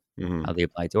about Hmm. how they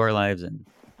apply to our lives and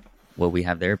what we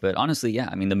have there. But honestly, yeah,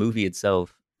 I mean, the movie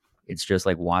itself, it's just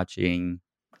like watching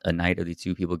a night of these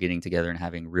two people getting together and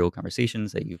having real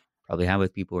conversations that you've probably had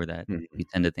with people or that Hmm. you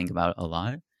tend to think about a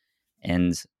lot.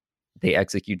 And they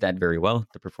execute that very well.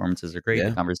 The performances are great. The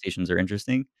Yeah. conversations are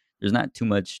interesting. There's not too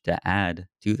much to add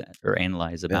to that or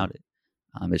analyze Yeah. about it.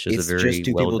 It's just a It's just very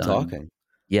two well people done. talking.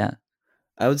 Yeah.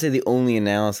 I would say the only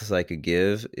analysis I could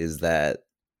give is that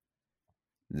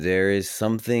there is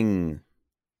something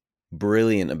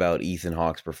brilliant about Ethan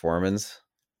Hawke's performance.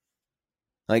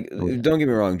 Like, Oh yeah. don't get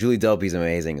me wrong, Julie Delpy's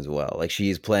amazing as well. Like,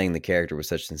 she's playing the character with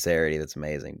such sincerity that's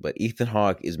amazing. But Ethan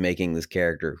Hawke is making this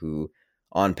character who,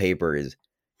 on paper, is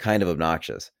kind of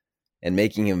obnoxious and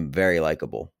making him very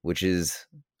likable, which is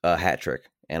a hat trick.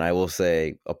 And I will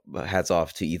say, hats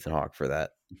off to Ethan Hawke for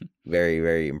that. Very,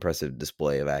 very impressive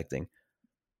display of acting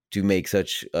to make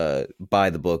such by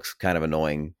the books, kind of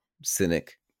annoying,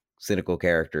 cynical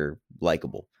character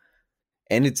likable.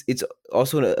 And it's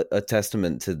also a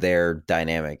testament to their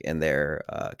dynamic and their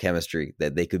chemistry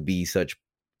that they could be such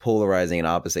polarizing and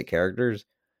opposite characters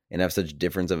and have such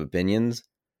difference of opinions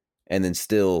and then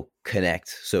still connect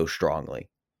so strongly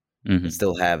and Hmm.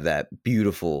 still have that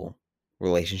beautiful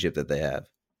relationship that they have.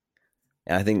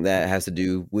 And I think that has to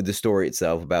do with the story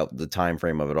itself, about the time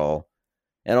frame of it all,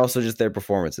 and also just their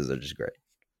performances are just great.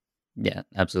 Yeah,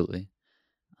 absolutely.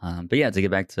 But yeah, to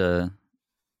get back to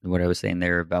what I was saying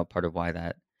there about part of why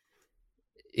that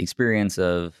experience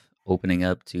of opening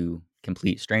up to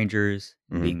complete strangers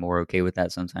and Hmm. being more okay with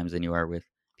that sometimes than you are with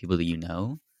people that you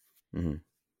know, Hmm.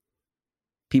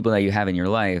 people that you have in your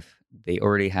life, they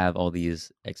already have all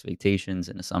these expectations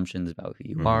and assumptions about who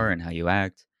you are Hmm. and how you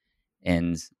act.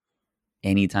 And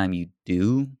anytime you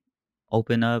do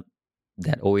open up,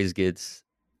 that always gets,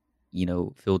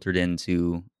 filtered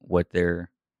into what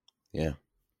their Yeah.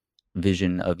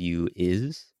 vision of you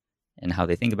is and how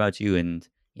they think about you. And,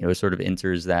 it sort of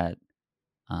enters that,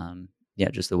 yeah,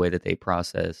 just the way that they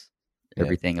process Yeah.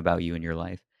 everything about you in your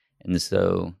life. And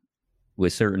so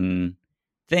with certain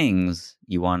things,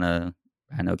 you want to,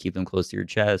 I know, keep them close to your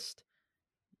chest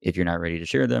if you're not ready to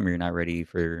share them or you're not ready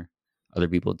for other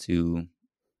people to,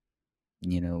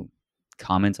 you know,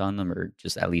 comment on them or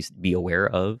just at least be aware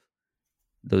of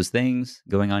those things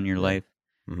going on in your Yeah. life.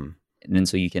 Hmm. And then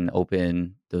so you can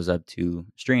open those up to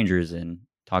strangers and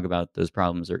talk about those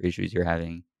problems or issues you're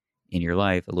having in your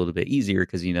life a little bit easier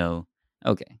because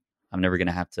okay, I'm never going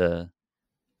to have to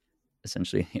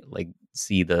essentially like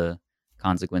see the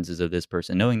consequences of this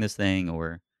person knowing this thing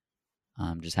or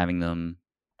just having them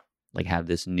like have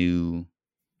this new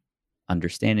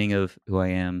understanding of who I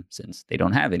am since they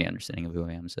don't have any understanding of who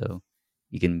I am. So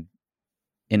you can,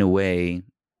 in a way,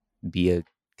 be a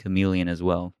chameleon as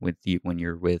well with you when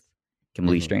you're with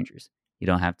complete Hmm. strangers. You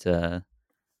don't have to,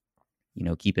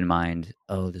 keep in mind,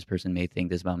 oh, this person may think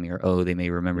this about me, or oh, they may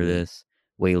remember Hmm. this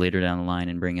way later down the line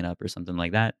and bring it up or something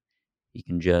like that. You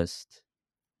can just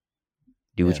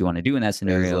do what Yeah. you want to do in that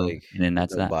scenario, and then There's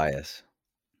that's no that. bias.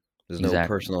 There's no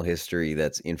Exactly. personal history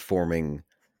that's informing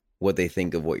what they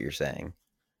think of what you're saying.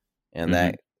 And Hmm.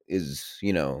 that is,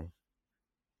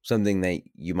 something that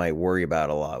you might worry about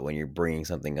a lot when you're bringing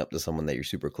something up to someone that you're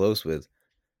super close with.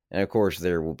 And of course,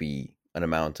 there will be an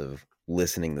amount of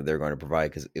listening that they're going to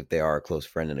provide, because if they are a close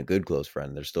friend and a good close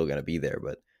friend, they're still going to be there.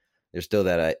 But there's still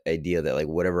that idea that, like,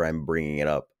 whatever I'm bringing it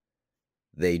up,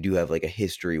 they do have like a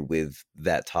history with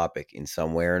that topic in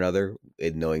some way or another,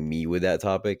 in knowing me with that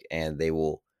topic. And they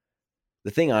will,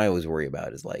 the thing I always worry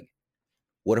about is like,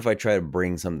 what if I try to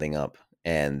bring something up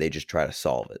and they just try to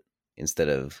solve it instead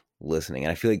of listening?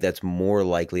 And I feel like that's more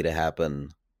likely to happen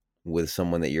with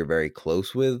someone that you're very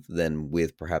close with than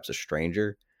with perhaps a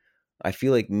stranger. I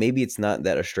feel like maybe it's not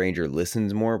that a stranger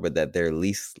listens more, but that they're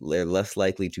less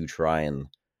likely to try and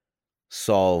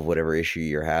solve whatever issue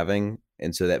you're having.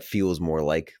 And so that feels more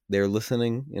like they're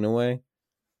listening in a way.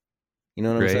 You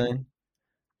know what I'm Right. saying?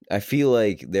 I feel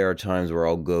like there are times where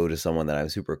I'll go to someone that I'm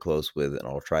super close with and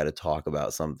I'll try to talk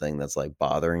about something that's like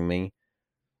bothering me,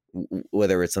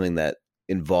 whether it's something that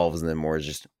involves them or is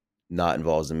just not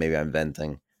involves them. Maybe I'm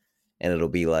venting, and it'll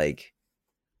be like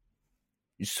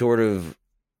sort of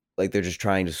like they're just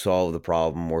trying to solve the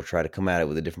problem or try to come at it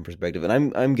with a different perspective.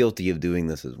 And I'm guilty of doing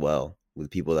this as well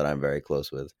with people that I'm very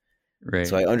close with.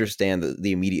 So Right. I understand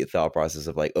the immediate thought process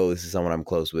of like, oh, this is someone I'm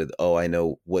close with. Oh, I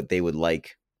know what they would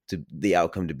like to the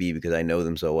outcome to be because I know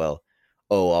them so well.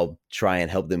 Oh, I'll try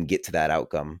and help them get to that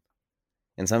outcome.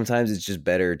 And sometimes it's just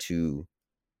better to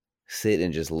sit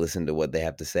and just listen to what they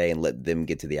have to say and let them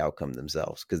get to the outcome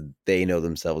themselves, because they know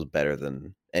themselves better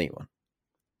than anyone,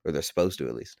 or they're supposed to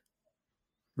at least.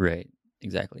 Right.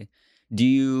 Exactly. Do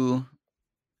you?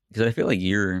 Because I feel like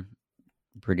you're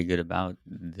pretty good about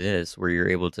this, where you're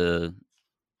able to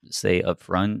say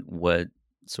upfront what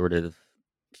sort of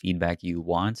feedback you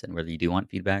want and whether you do want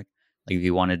feedback. Like if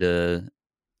you wanted to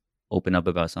open up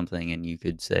about something and you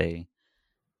could say,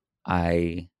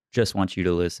 I just want you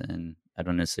to listen. I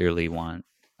don't necessarily want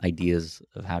ideas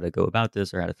of how to go about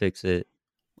this or how to fix it.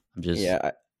 I'm just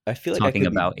Yeah, I feel like I talking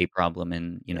could be. about a problem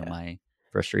and, Yeah, my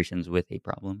frustrations with a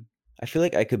problem. I feel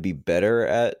like I could be better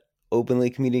at openly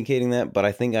communicating that, but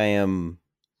I think I am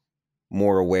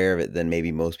more aware of it than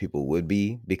maybe most people would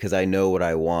be, because I know what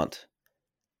I want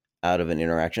out of an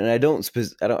interaction. And I don't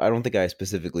think I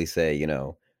specifically say,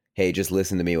 hey, just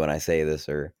listen to me when I say this,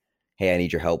 or hey, I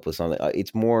need your help with something.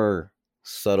 It's more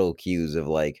subtle cues of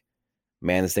like,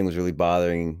 man, this thing was really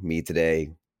bothering me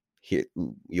today. Here,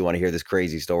 you want to hear this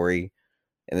crazy story?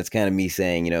 And it's kind of me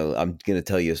saying, I'm going to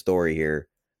tell you a story here,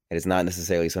 and it's not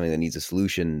necessarily something that needs a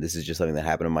solution. This is just something that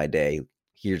happened in my day.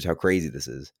 Here's how crazy this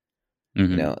is.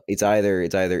 Mm-hmm.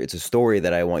 It's a story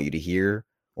that I want you to hear,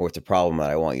 or it's a problem that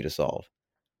I want you to solve.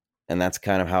 And that's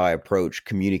kind of how I approach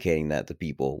communicating that to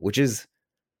people, which is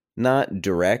not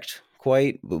direct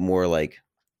quite, but more like,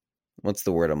 what's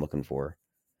the word I'm looking for?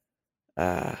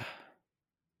 Uh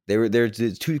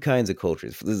there's two kinds of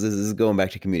cultures. This is going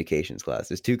back to communications class.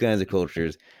 There's two kinds of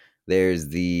cultures. There's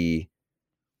the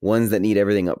ones that need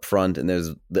everything up front, and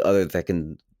there's the other that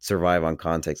can survive on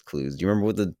context clues. Do you remember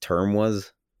what the term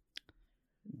was?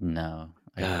 No,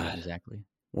 I don't God, exactly.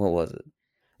 what was it?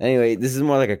 Anyway, this is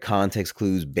more like a context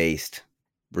clues based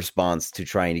response to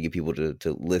trying to get people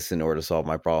to listen or to solve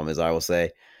my problem. Is I will say,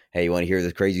 hey, you want to hear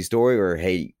this crazy story, or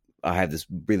hey, I have this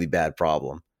really bad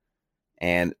problem.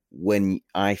 And when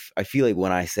I feel like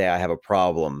when I say I have a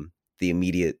problem, the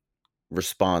immediate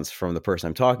response from the person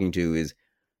I'm talking to is,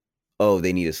 oh,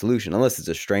 they need a solution, unless it's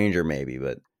a stranger maybe.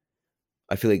 But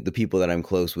I feel like the people that I'm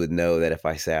close with know that if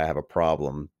I say I have a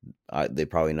problem, they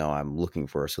probably know I'm looking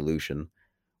for a solution.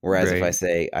 Whereas if I Right.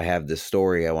 say I have this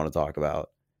story I want to talk about,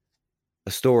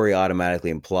 a story automatically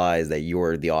implies that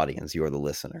you're the audience, you're the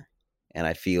listener. And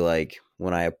I feel like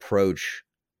when I approach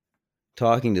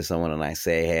talking to someone and I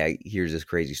say, hey, here's this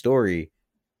crazy story,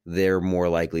 they're more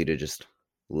likely to just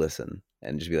listen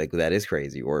and just be like, well, that is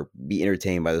crazy, or be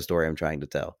entertained by the story I'm trying to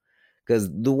tell. Because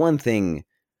one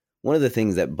of the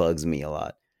things that bugs me a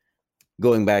lot,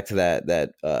 going back to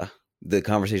the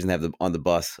conversation they have on the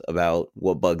bus about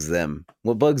what bugs them,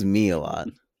 what bugs me a lot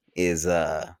is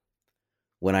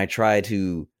when I try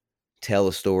to tell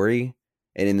a story,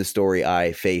 and in the story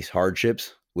I face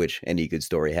hardships, which any good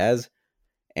story has,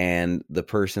 and the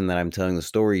person that I'm telling the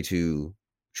story to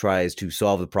tries to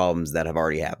solve the problems that have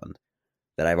already happened,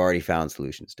 that I've already found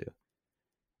solutions to.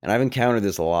 And I've encountered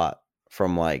this a lot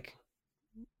from like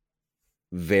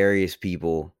various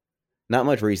people, not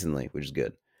much recently, which is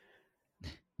good.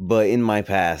 But in my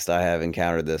past, I have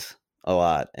encountered this a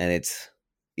lot, and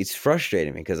it's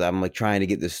frustrating me because I'm like trying to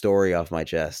get this story off my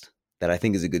chest that I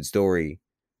think is a good story,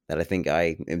 that I think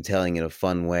I am telling in a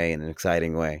fun way and an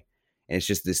exciting way, and it's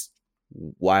just this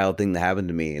wild thing that happened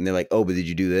to me, and they're like, "Oh, but did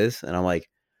you do this?" And I'm like,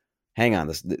 "Hang on,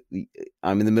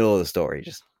 I'm in the middle of the story.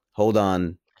 Just hold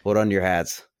on to your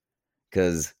hats,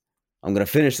 because I'm gonna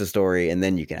finish the story, and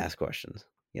then you can ask questions."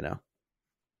 You know?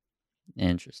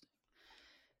 Interesting.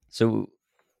 So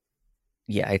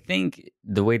yeah, I think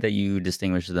the way that you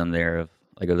distinguish them there of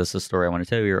like, oh, this is a story I want to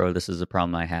tell you, or oh, this is a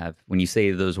problem I have. When you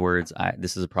say those words,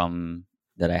 this is a problem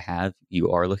that I have, you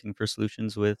are looking for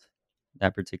solutions with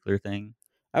that particular thing.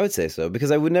 I would say so,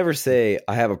 because I would never say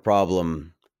I have a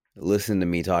problem. Listen to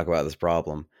me talk about this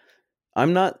problem.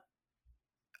 I'm not.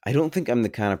 I don't think I'm the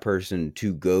kind of person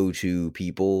to go to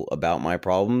people about my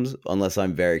problems unless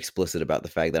I'm very explicit about the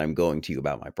fact that I'm going to you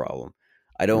about my problem.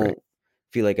 I Right. don't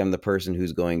feel like I'm the person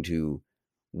who's going to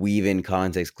weave in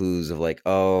context clues of like,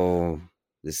 oh,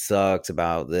 this sucks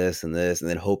about this, and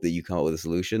then hope that you come up with a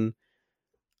solution.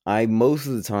 I most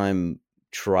of the time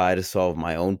try to solve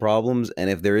my own problems. And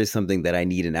if there is something that I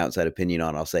need an outside opinion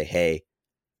on, I'll say, hey,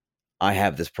 I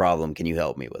have this problem. Can you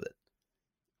help me with it?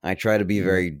 I try to be Right.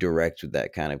 very direct with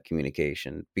that kind of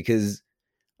communication, because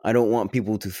I don't want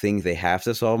people to think they have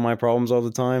to solve my problems all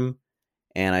the time.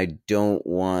 And I don't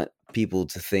want people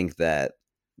to think that,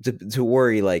 to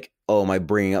worry like, oh, am I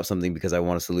bringing up something because I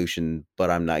want a solution, but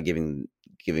I'm not giving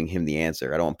him the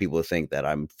answer. I don't want people to think that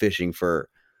I'm fishing for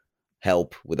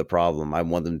help with a problem. I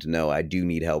want them to know I do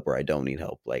need help or I don't need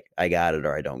help. Like I got it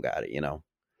or I don't got it.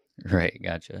 Right.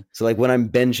 Gotcha. So like when I'm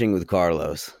benching with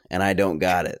Carlos and I don't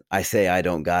got it, I say I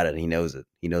don't got it, and he knows it.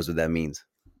 He knows what that means,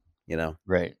 you know?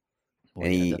 Right. Well,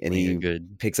 And yeah, he definitely a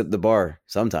good picks up the bar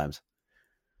sometimes.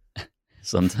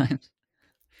 sometimes.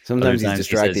 Other Sometimes he's times he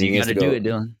distracted says, and "You he has got to to do go. it,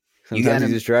 Dylan. You Sometimes got he's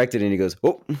to." distracted and he goes,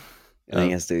 "Oh." And then Oh,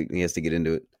 he has to get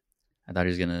into it. I thought he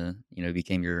was gonna,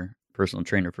 became your personal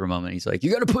trainer for a moment. He's like,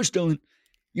 "You got to push, Dylan.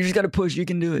 You just got to push. You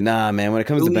can do it. Nah, man, when it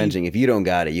comes to Believe." benching, if you don't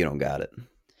got it, you don't got it.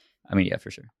 I mean, yeah, for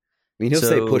sure. I mean, he'll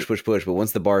say push, So push, push, but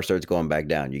once the bar starts going back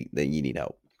down, then you need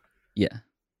help. yeah,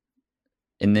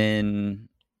 and then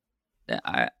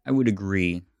I would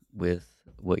agree with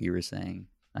what you were saying.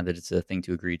 Not that it's a thing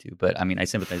to agree to, but I mean, I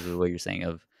sympathize with what you're saying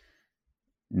of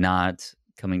not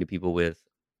coming to people with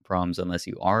problems unless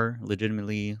you are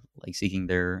legitimately like seeking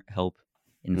their help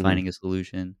in Mm-hmm. finding a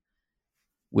solution,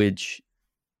 which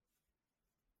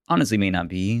honestly may not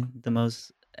be the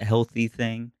most healthy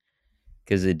thing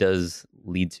because it does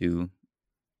lead to,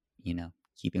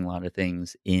 keeping a lot of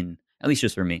things in, at least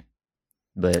just for me.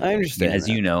 But I again, understand as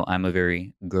that, you know, I'm a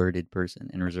very guarded person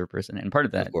and reserved person. And part of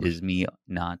of that course. is me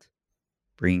not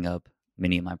bringing up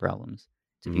many of my problems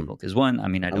to Mm-hmm. people. Because one, I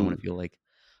mean, I don't want to I'm feel like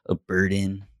a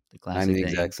burden, the I'm classic the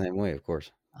thing. exact same way, of course.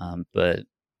 But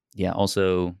yeah,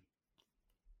 also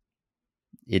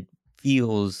it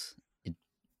feels, it,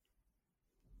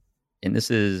 and this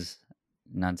is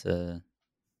not to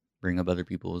bring up other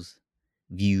people's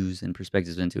views and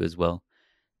perspectives into as well.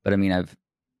 But I mean, I've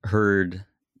heard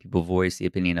people voice the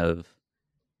opinion of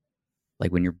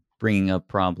like when you're bringing up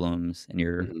problems and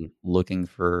you're Mm-hmm. looking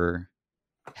for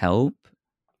help,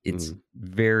 it's Mm-hmm.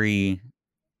 very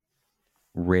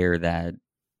rare that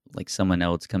like someone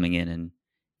else coming in and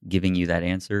giving you that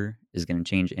answer is going to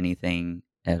change anything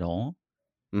at all.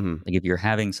 Mm-hmm. Like if you're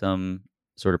having some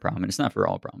sort of problem, and it's not for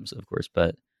all problems, of course,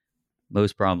 but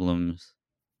most problems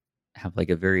have like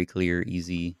a very clear,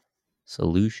 easy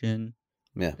solution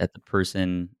Yeah. that the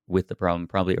person with the problem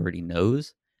probably already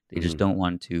knows. They just Mm-hmm. don't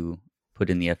want to put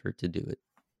in the effort to do it.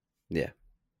 Yeah.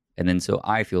 And then so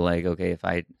I feel like, okay, if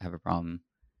I have a problem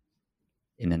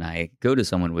and then I go to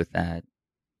someone with that,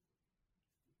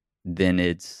 then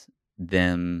it's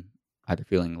them either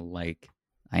feeling like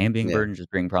I am being Yeah. burdened, just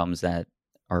bringing problems that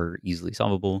are easily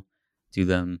solvable to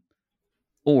them,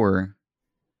 or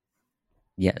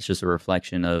yeah, it's just a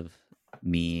reflection of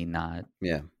me not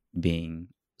Yeah. being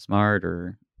smart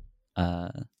or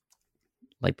uh,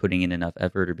 like putting in enough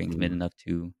effort or being Mm-hmm. committed enough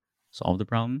to solve the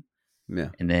problem.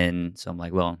 Yeah. And then so I'm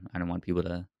like, well, I don't want people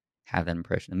to have that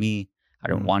impression of me. I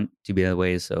don't Mm-hmm. want to be that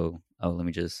way. So, let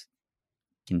me just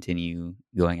continue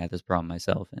going at this problem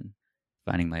myself and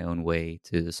finding my own way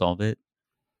to solve it.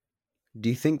 Do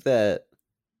you think that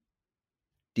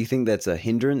do you think that's a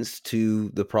hindrance to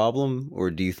the problem,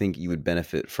 or do you think you would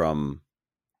benefit from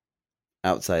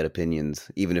outside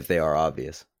opinions, even if they are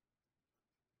obvious?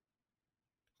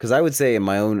 Because I would say, in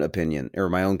my own opinion, or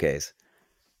my own case,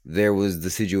 there was the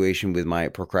situation with my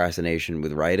procrastination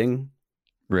with writing,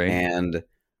 Right. and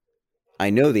I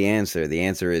know the answer. The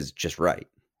answer is just write.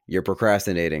 You're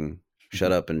procrastinating.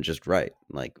 Shut up and just write.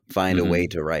 Like, find a way Hmm.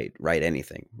 to write. Write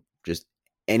anything. Just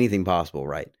anything possible,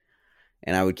 write.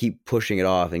 And I would keep pushing it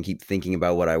off and keep thinking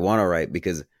about what I want to write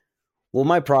because, well,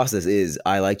 my process is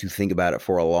I like to think about it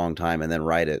for a long time and then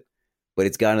write it. But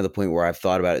it's gotten to the point where I've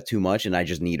thought about it too much and I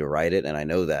just need to write it. And I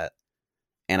know that.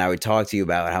 And I would talk to you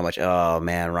about how much, oh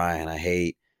man, Ryan, I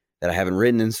hate that I haven't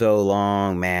written in so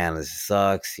long. Man, this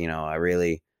sucks. Man,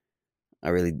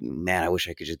 I wish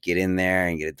I could just get in there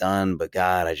and get it done. But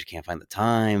God, I just can't find the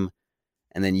time.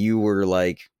 And then you were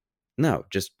like, no,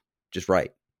 just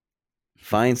write.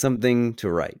 Find something to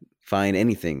write. Find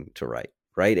anything to write.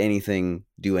 Write anything,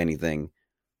 do anything.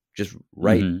 Just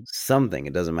write Hmm. something.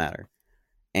 It doesn't matter.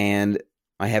 And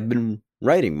I have been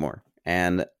writing more.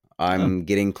 And Oh, I'm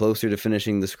getting closer to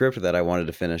finishing the script that I wanted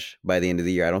to finish by the end of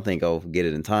the year. I don't think I'll get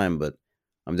it in time, but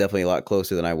I'm definitely a lot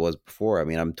closer than I was before. I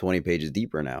mean, I'm 20 pages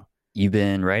deeper now. you've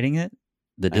been writing it?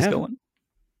 The I disco have. one?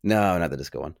 No, not the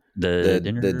disco one. The The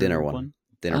dinner dinner one. one?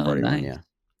 Dinner Oh, party one, nice. yeah.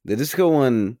 The disco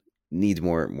one needs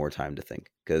more time to think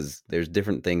because there's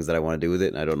different things that I want to do with it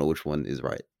and I don't know which one is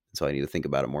right. So I need to think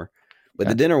about it more. But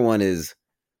the Gotcha. dinner one is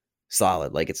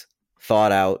solid. Like it's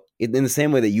thought out in the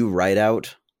same way that you write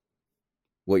out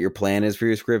what your plan is for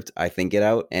your script. I think it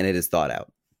out and it is thought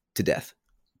out to death.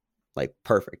 Like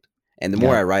perfect. And the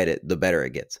more I Got write it, the better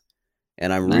it gets.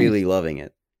 And I'm nice. really loving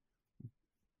it.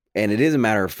 And it is a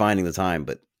matter of finding the time,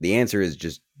 but the answer is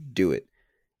just do it.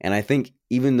 And I think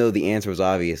even though the answer was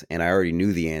obvious and I already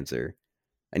knew the answer,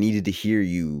 I needed to hear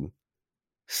you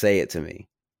say it to me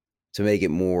to make it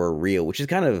more real, which is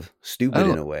kind of stupid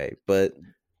Oh, in a way, but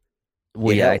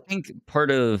well, it yeah, I helped. think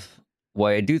part of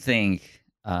why I do think,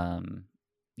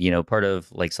 part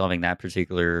of like solving that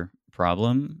particular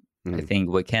problem, I Mhm. think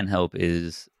what can help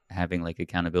is having like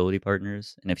accountability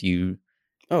partners. And if you,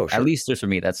 Oh, at sure. least just for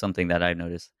me, that's something that I've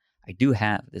noticed. I do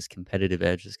have this competitive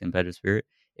edge, this competitive spirit.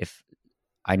 If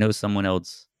I know someone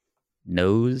else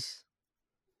knows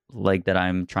like that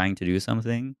I'm trying to do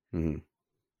something, Mhm.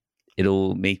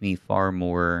 it'll make me far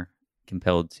more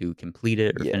compelled to complete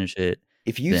it or Yeah. finish it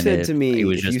If you than said if to it me,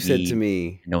 was if you just said to me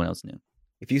me, and no one else knew.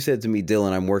 if you said to me,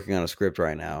 Dylan, I'm working on a script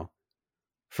right now.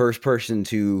 First person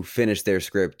to finish their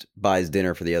script buys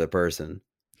dinner for the other person.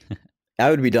 I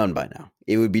would be done by now.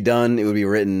 It would be done, it would be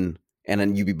written, and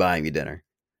then you'd be buying me dinner.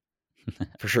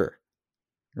 For sure.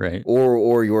 Right.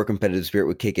 or your competitive spirit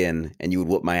would kick in and you would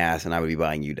whoop my ass and I would be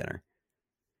buying you dinner.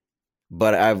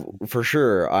 But for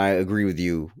sure, I agree with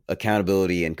you.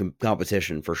 Accountability and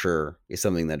competition for sure is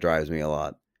something that drives me a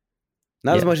lot.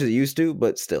 Not as Yeah. much as it used to,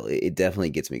 but still, it definitely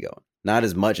gets me going. Not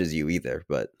as much as you either,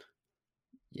 but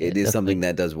Yeah, it is something definitely.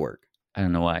 that does work. I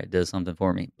don't know why it does something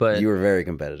for me. You But are very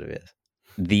competitive, yes.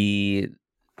 the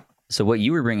so what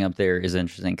you were bringing up there is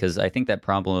interesting because I think that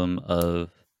problem of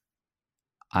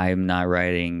I'm not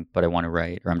writing, but I want to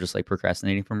write, or I'm just like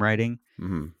procrastinating from writing.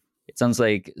 Mm-hmm. It sounds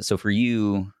like so for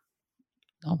you,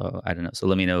 although I don't know. So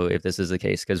let me know if this is the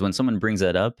case because when someone brings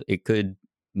that up, it could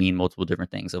mean multiple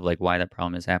different things of like why that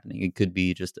problem is happening. It could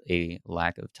be just a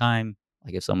lack of time.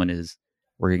 Like if someone is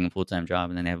working a full time job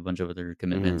and then they have a bunch of other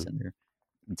commitments Mm-hmm. and they're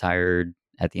tired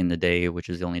at the end of the day, which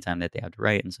is the only time that they have to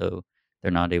write, and so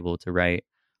they're not able to write.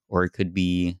 Or it could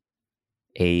be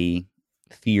a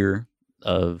fear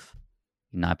of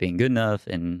not being good enough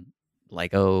and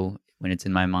like, oh, when it's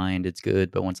in my mind, it's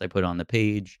good, but once I put it on the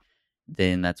page,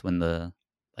 then that's when the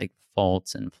like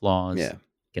faults and flaws Yeah.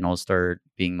 can all start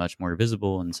being much more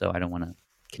visible, and so I don't want to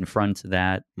confront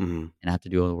that Mm-hmm. and have to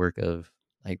do all the work of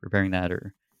like repairing that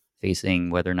or facing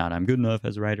whether or not I'm good enough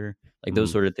as a writer. Like those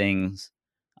Mm-hmm. sort of things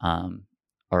um,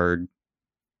 are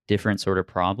different sort of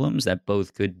problems that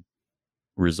both could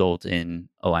result in,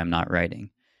 oh, I'm not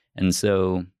writing. And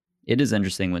so it is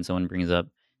interesting when someone brings up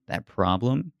that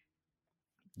problem.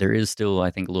 There is still,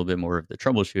 I think, a little bit more of the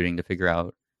troubleshooting to figure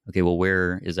out, okay, well,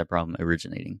 where is that problem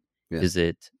originating? Yeah. Is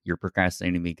it you're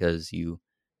procrastinating because you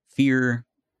fear,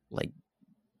 like,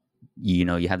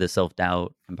 you have this self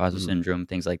doubt, imposter Mm-hmm. syndrome,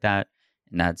 things like that,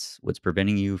 and that's what's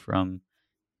preventing you from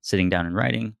sitting down and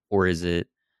writing? Or is it,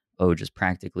 oh, just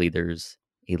practically there's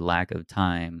a lack of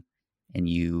time and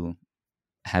you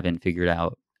haven't figured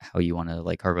out how you want to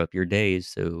like carve up your days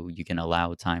so you can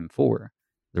allow time for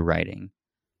the writing?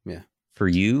 Yeah. For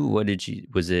you, what did you,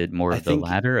 was it more I of the think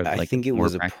latter of I like a think it more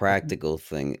was a practical thing? practical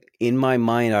thing. In my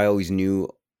mind, I always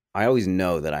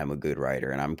know that I'm a good writer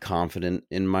and I'm confident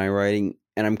in my writing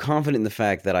and I'm confident in the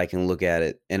fact that I can look at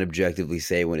it and objectively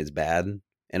say when it's bad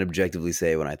and objectively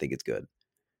say when I think it's good.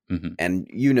 Hmm. And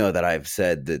you know that I've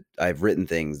said that I've written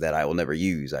things that I will never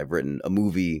use. I've written a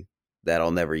movie that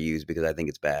I'll never use because I think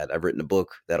it's bad. I've written a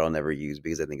book that I'll never use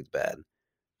because I think it's bad.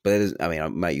 But it is, I mean, I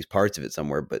might use parts of it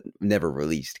somewhere, but never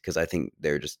released because I think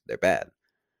they're bad.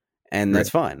 And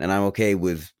that's Right. fine. And I'm okay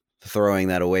with throwing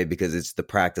that away because it's the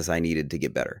practice I needed to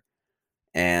get better.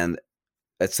 And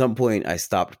at some point, I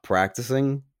stopped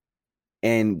practicing.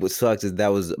 And what sucks is that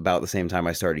was about the same time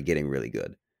I started getting really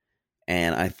good.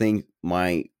 And I think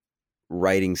my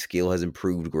writing skill has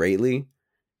improved greatly.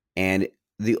 And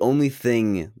the only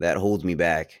thing that holds me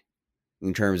back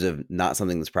in terms of not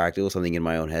something that's practical, something in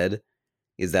my own head,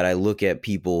 is that I look at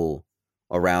people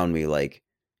around me like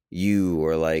you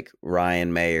or like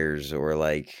Ryan Mayers or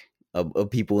like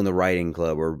people in the writing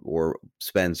club or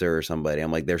Spencer or somebody.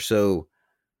 I'm like, they're so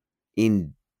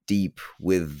in deep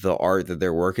with the art that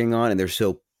they're working on and they're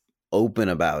so open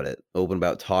about it, open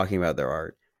about talking about their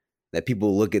art that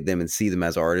people look at them and see them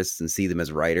as artists and see them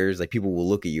as writers. Like people will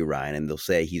look at you, Ryan, and they'll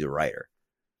say he's a writer.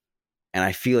 And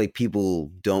I feel like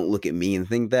people don't look at me and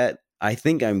think that. I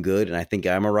think I'm good and I think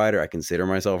I'm a writer. I consider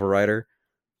myself a writer,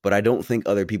 but I don't think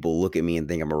other people look at me and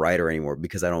think I'm a writer anymore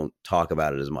because I don't talk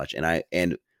about it as much.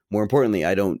 And more importantly,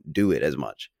 I don't do it as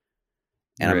much.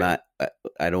 And Right.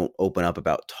 I don't open up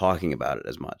about talking about it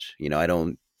as much. You know, I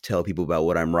don't tell people about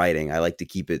what I'm writing. I like to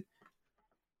keep it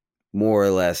more or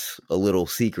less a little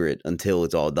secret until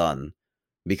it's all done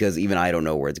because even I don't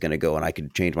know where it's going to go and I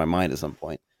could change my mind at some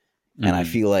point. And I Hmm.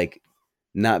 feel like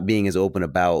not being as open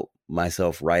about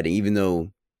myself writing, even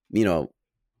though, you know,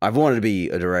 I've wanted to be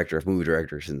a director, a movie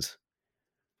director since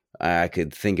I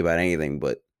could think about anything.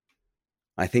 But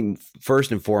I think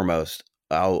first and foremost,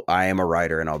 I am a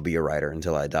writer and I'll be a writer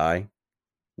until I die.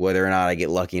 Whether or not I get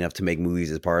lucky enough to make movies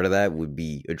as part of that would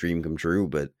be a dream come true.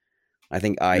 But I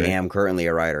think I Right. am currently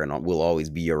a writer and will always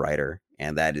be a writer.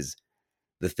 And that is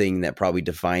the thing that probably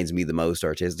defines me the most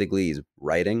artistically is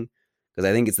writing. Because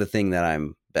I think it's the thing that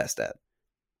I'm best at.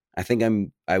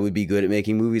 I would be good at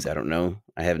making movies. I don't know.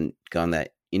 I haven't gone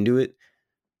that into it.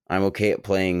 I'm okay at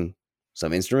playing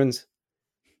some instruments,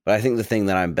 but I think the thing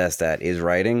that I'm best at is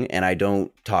writing, and I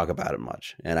don't talk about it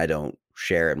much, and I don't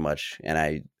share it much, and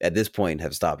I at this point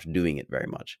have stopped doing it very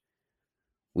much.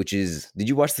 Which is, did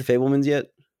you watch The Fablemans yet?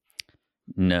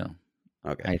 No,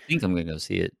 Okay, I think I'm going to go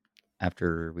see it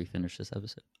after we finish this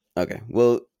episode. okay.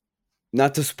 Well,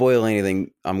 not to spoil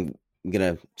anything, I'm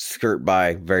gonna skirt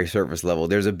by very surface level.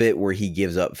 There's a bit where he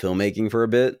gives up filmmaking for a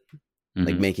bit,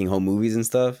 like Hmm. making home movies and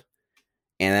stuff,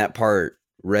 and that part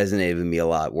resonated with me a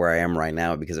lot where I am right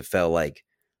now, because it felt like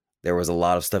there was a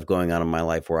lot of stuff going on in my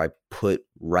life where I put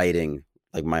writing,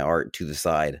 like my art, to the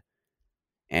side.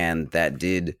 And that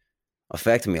did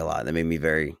affect me a lot. That made me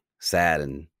very sad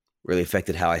and really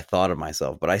affected how I thought of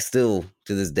myself. But I still,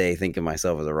 to this day, think of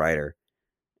myself as a writer.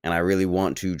 And I really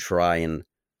want to try and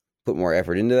put more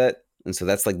effort into that. And so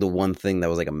that's like the one thing that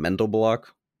was like a mental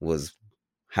block, was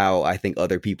how I think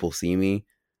other people see me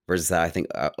versus how I think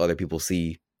other people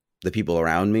see the people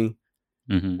around me.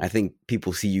 Hmm. I think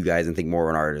people see you guys and think more of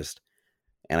an artist.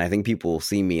 And I think people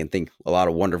see me and think a lot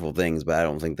of wonderful things, but I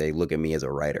don't think they look at me as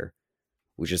a writer,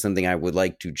 which is something I would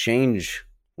like to change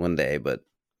one day. But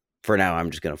for now,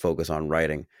 I'm just going to focus on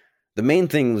writing. The main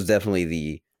thing was definitely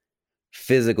the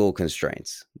physical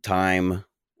constraints, time,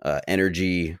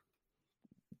 energy,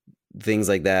 things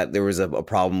like that. There was a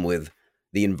problem with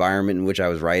the environment in which I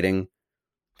was writing,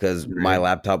 because my Right.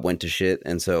 laptop went to shit.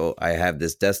 And so I have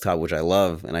this desktop, which I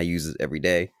love, and I use it every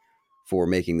day for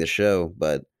making the show.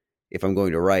 But if I'm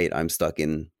going to write, I'm stuck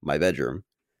in my bedroom.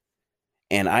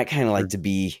 And I kind of like Sure. to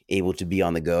be able to be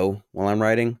on the go while I'm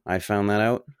writing. I found that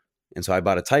out. And so I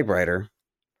bought a typewriter.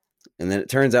 And then it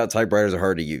turns out typewriters are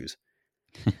hard to use.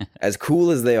 As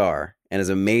cool as they are, and as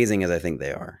amazing as I think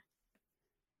they are,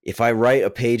 if I write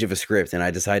a page of a script and I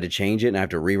decide to change it and I have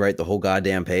to rewrite the whole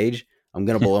goddamn page, I'm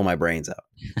going to blow my brains out.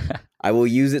 I will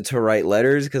use it to write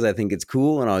letters because I think it's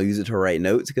cool, and I'll use it to write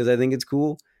notes because I think it's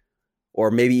cool,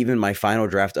 or maybe even my final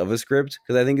draft of a script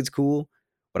because I think it's cool.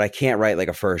 But I can't write like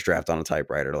a first draft on a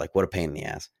typewriter. Like, what a pain in the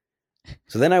ass.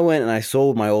 So then I went and I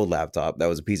sold my old laptop that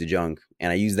was a piece of junk,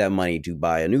 and I used that money to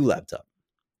buy a new laptop.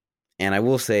 And I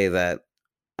will say that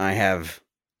I have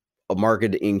a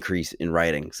marked increase in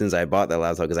writing since I bought that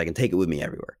laptop, because I can take it with me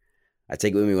everywhere. I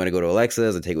take it with me when I go to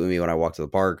Alexa's. I take it with me when I walk to the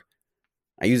park.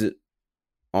 I use it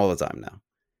all the time now.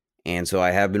 And so I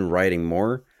have been writing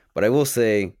more. But I will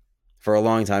say, for a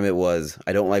long time, it was,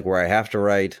 I don't like where I have to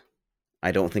write.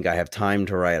 I don't think I have time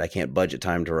to write. I can't budget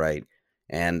time to write.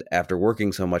 And after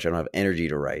working so much, I don't have energy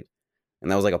to write. And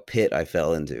that was like a pit I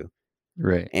fell into.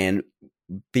 Right. And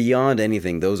beyond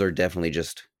anything, those are definitely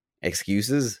just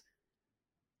excuses.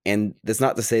 And that's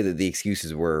not to say that the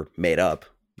excuses were made up.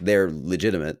 They're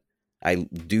legitimate. I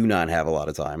do not have a lot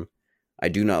of time. I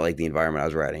do not like the environment I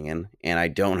was writing in, and I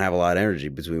don't have a lot of energy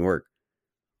between work.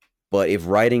 But if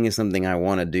writing is something I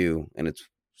want to do and it's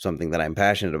something that I'm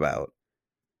passionate about,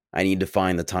 I need to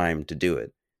find the time to do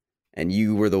it. And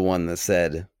you were the one that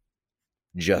said,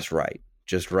 just write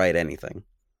anything.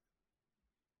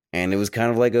 And it was kind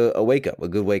of like a wake up, a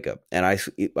good wake up. And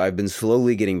I've been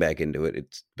slowly getting back into it.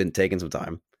 It's been taking some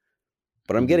time,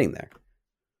 but I'm Hmm. getting there.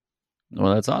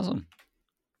 Well, that's awesome.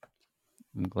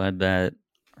 I'm glad that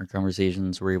our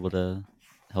conversations were able to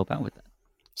help out with that.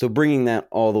 So bringing that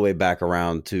all the way back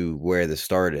around to where this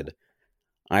started,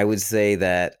 I would say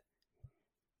that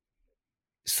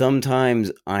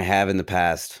sometimes I have in the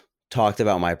past talked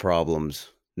about my problems,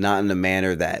 not in a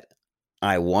manner that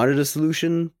I wanted a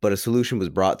solution, but a solution was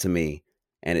brought to me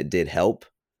and it did help.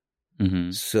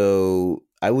 Hmm. So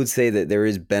I would say that there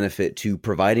is benefit to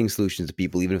providing solutions to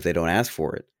people, even if they don't ask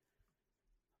for it.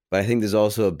 But I think there's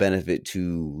also a benefit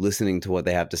to listening to what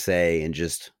they have to say, and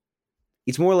just,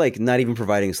 it's more like not even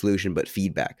providing a solution, but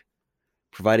feedback.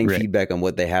 Providing Right. feedback on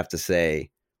what they have to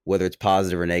say, whether it's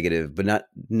positive or negative, but not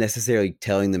necessarily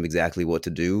telling them exactly what to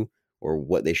do or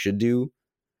what they should do.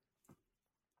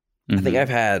 I think I've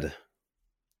Hmm. had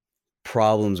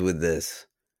problems with this,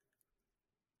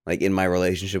 like in my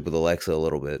relationship with Alexa a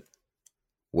little bit,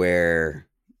 where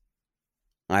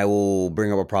I will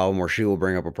bring up a problem or she will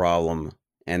bring up a problem,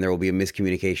 and there will be a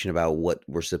miscommunication about what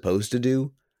we're supposed to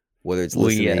do, whether it's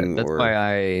Well, yeah, listening that's why or,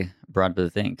 I brought up the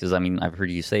thing, because I mean, I've heard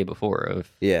you say before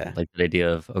of yeah, like the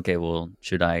idea of, okay, well,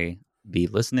 should I be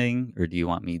listening or do you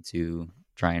want me to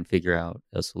try and figure out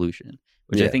a solution?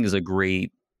 Which I yeah. think is a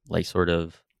great, like, sort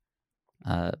of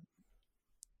uh,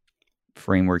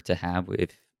 framework to have if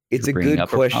It's you're a bringing good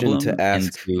up a question problem to and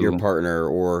ask your to partner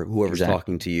or whoever's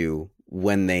talking exactly. to you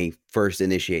when they first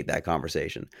initiate that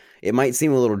conversation. It might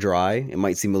seem a little dry, it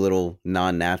might seem a little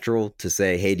non-natural to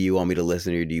say, "Hey, do you want me to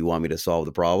listen or do you want me to solve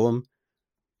the problem?"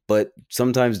 But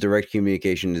sometimes direct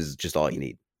communication is just all you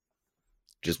need.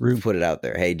 Just True. put it out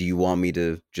there. "Hey, do you want me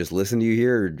to just listen to you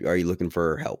here, or are you looking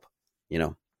for help?" You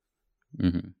know?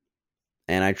 Hmm.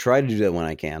 And I try to do that when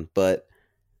I can, but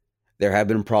there have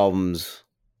been problems,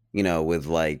 with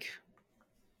like,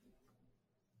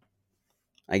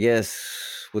 I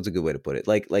guess, what's a good way to put it?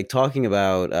 Like talking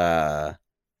about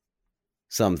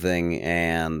something,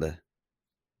 and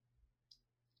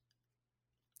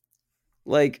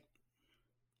like,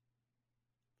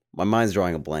 my mind's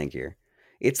drawing a blank here.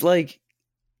 It's like,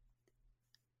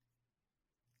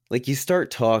 like you start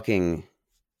talking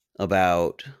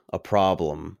about a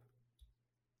problem,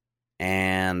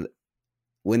 and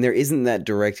when there isn't that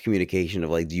direct communication of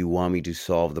like, do you want me to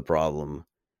solve the problem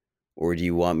or do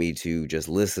you want me to just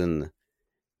listen?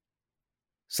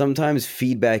 Sometimes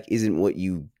feedback isn't what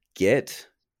you get,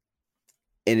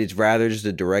 and it's rather just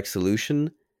a direct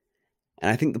solution.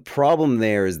 And I think the problem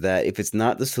there is that if it's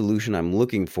not the solution I'm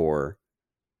looking for,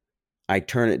 I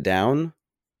turn it down,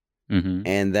 Mm-hmm.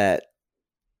 and that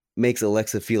makes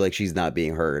Alexa feel like she's not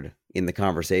being heard in the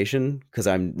conversation because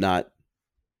I'm not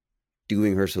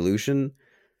doing her solution.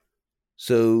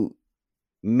 So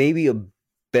maybe a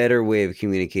better way of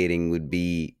communicating would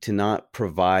be to not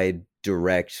provide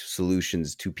direct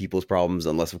solutions to people's problems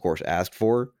unless, of course, asked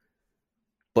for,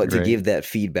 but to Right. give that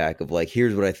feedback of like,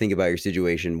 here's what I think about your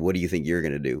situation. What do you think you're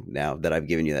going to do now that I've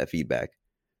given you that feedback?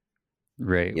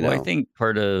 Right. You Well, I know? think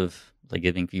part of like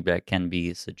giving feedback can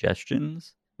be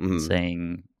suggestions, Hmm.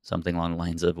 saying something along the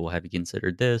lines of, "Well, have you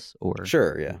considered this?" Or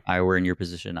Sure. if Yeah. I were in your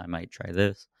position, I might try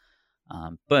this.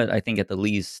 But I think at the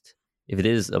least, if it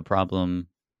is a problem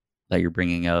that you're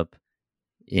bringing up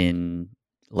in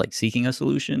like seeking a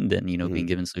solution, then being Hmm.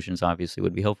 given solutions obviously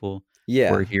would be helpful. Or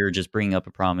Yeah. if you're just bringing up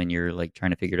a problem and you're like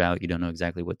trying to figure it out, you don't know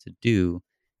exactly what to do,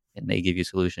 and they give you a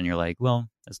solution, you're like, well,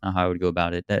 that's not how I would go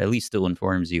about it. That at least still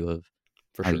informs you of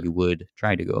For how sure. you would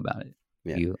try to go about it.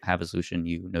 If Yeah. you have a solution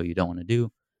you don't want to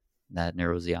do, that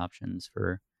narrows the options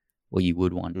for what you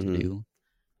would want to Hmm. do.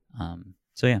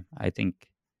 So yeah, I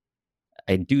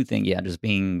do think, yeah, just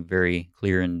being very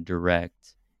clear and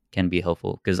direct can be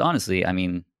helpful. Because honestly, I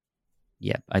mean,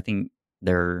 yeah, I think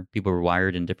people are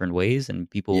wired in different ways, and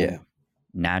Yeah. people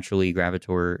naturally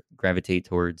gravitate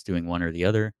towards doing one or the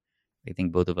other. I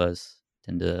think both of us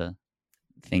tend to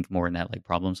think more in that like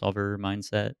problem solver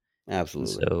mindset. And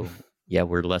Absolutely. so, yeah,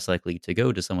 we're less likely to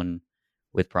go to someone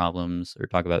with problems or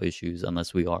talk about issues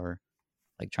unless we are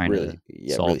like trying Really. to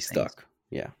Yeah. Really solve things. stuck.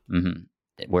 Yeah. hmm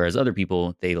Whereas other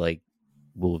people, they like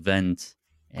will vent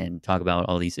and talk about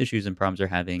all these issues and problems they're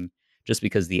having just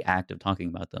because the act of talking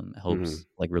about them Hmm. helps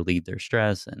like relieve their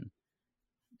stress and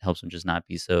helps them just not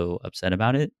be so upset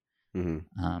about it. Hmm.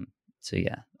 Um, so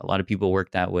yeah, a lot of people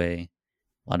work that way.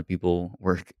 A lot of people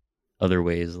work other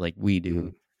ways like we Hmm.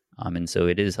 do. And so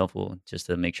it is helpful just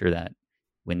to make sure that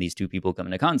when these two people come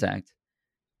into contact,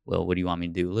 well, what do you want me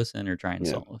to do? Listen or try and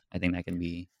Yeah. solve? I think that can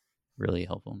be really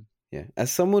helpful. Yeah.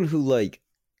 As someone who like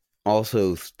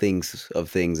also thinks of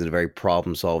things in a very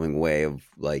problem solving way of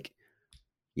like,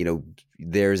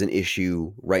 there's an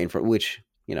issue right in front, which,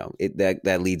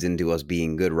 that leads into us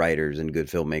being good writers and good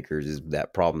filmmakers is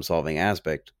that problem solving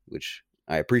aspect, which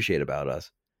I appreciate about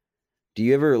us. Do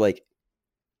you ever like,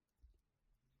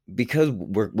 because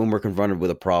when we're confronted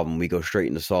with a problem, we go straight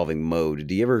into solving mode.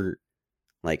 Do you ever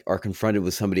like are confronted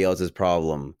with somebody else's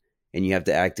problem and you have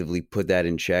to actively put that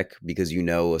in check because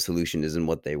a solution isn't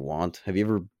what they want? Have you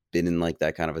ever been in like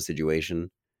that kind of a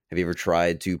situation? Have you ever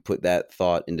tried to put that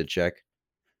thought into check?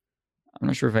 I'm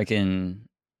not sure if I can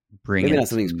bring Maybe not it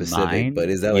to something specific, but mind.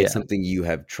 is that like Yeah, something you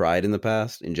have tried in the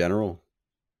past in general?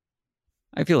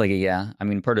 I feel like it, yeah. I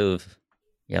mean, part of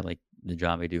yeah, like the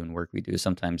job I do and work we do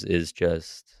sometimes is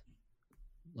just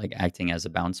like acting as a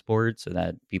bounce board so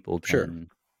that people Sure. can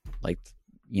like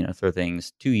throw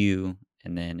things to you,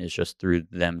 and then it's just through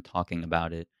them talking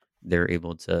about it, they're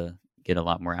able to get a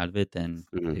lot more out of it than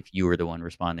Hmm. if you were the one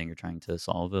responding or trying to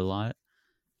solve it a lot.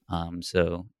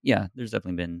 So yeah, there's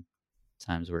definitely been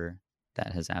times where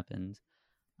that has happened.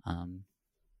 Um,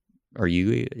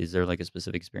 is there like a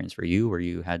specific experience for you where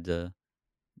you had to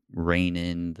rein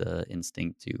in the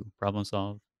instinct to problem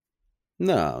solve?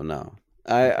 No, no.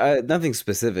 Okay. I nothing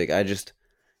specific. I just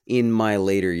in my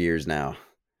later years now,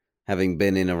 having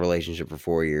been in a relationship for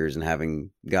 4 years and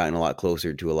having gotten a lot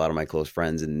closer to a lot of my close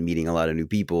friends and meeting a lot of new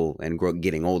people and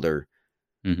getting older,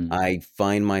 hmm I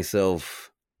find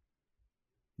myself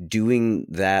doing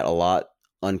that a lot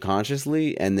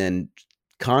unconsciously and then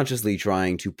consciously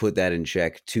trying to put that in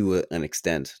check to an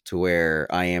extent to where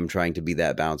I am trying to be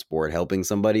that bounce board helping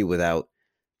somebody without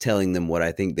telling them what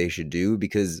I think they should do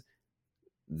because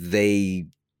they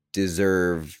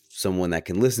deserve someone that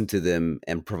can listen to them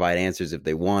and provide answers if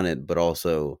they want it, but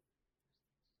also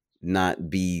not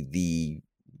be the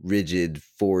rigid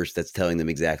force that's telling them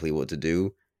exactly what to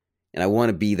do. And I want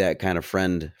to be that kind of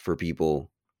friend for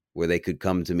people where they could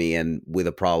come to me and with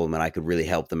a problem and I could really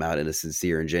help them out in a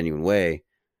sincere and genuine way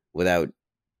without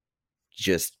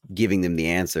just giving them the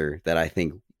answer that I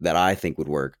think would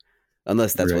work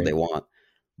unless that's what they Right. want.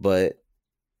 But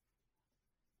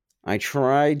I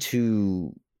try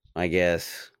to, I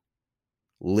guess,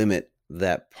 limit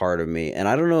that part of me. And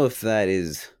I don't know if that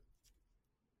is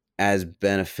as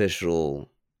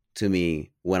beneficial to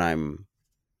me when I'm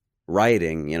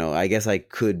writing. You know, I guess I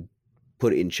could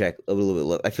put it in check a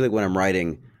little bit. I feel like when I'm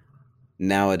writing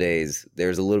nowadays,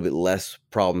 there's a little bit less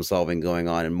problem solving going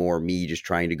on and more me just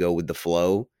trying to go with the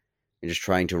flow and just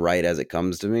trying to write as it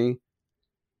comes to me.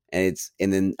 And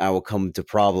then I will come to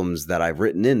problems that I've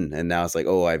written in, and now it's like,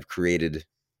 oh, I've created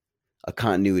a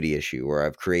continuity issue, or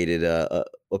I've created a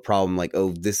problem like,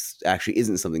 oh, this actually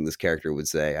isn't something this character would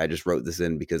say. I just wrote this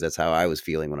in because that's how I was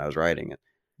feeling when I was writing it.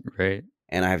 Right.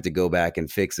 And I have to go back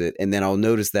and fix it. And then I'll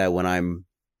notice that when I'm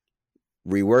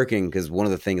reworking, because one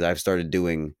of the things I've started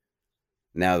doing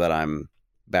now that I'm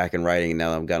back in writing and now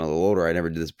that I'm gotten a little older, I never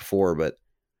did this before, but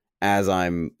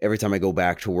every time I go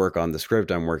back to work on the script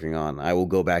I'm working on, I will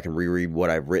go back and reread what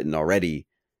I've written already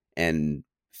and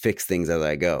fix things as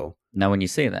I go. Now, when you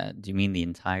say that, do you mean the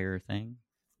entire thing?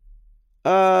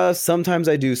 Sometimes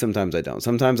I do, sometimes I don't.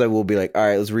 Sometimes I will be like, all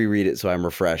right, let's reread it so I'm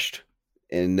refreshed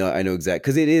and I know exact,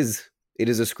 because it is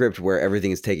a script where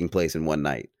everything is taking place in one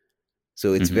night,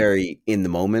 so it's Mm-hmm. very in the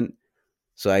moment.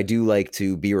 So I do like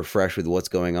to be refreshed with what's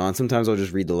going on. Sometimes I'll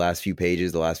just read the last few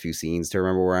pages, the last few scenes to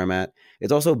remember where I'm at.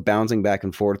 It's also bouncing back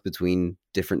and forth between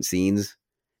different scenes.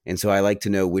 And so I like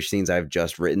to know which scenes I've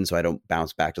just written so I don't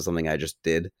bounce back to something I just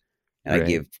did and I Right.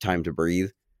 give time to breathe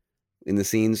in the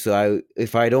scenes. So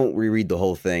if I don't reread the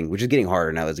whole thing, which is getting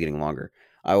harder now that it's getting longer,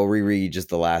 I will reread just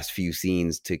the last few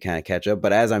scenes to kind of catch up.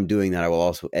 But as I'm doing that, I will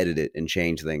also edit it and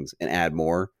change things and add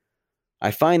more. I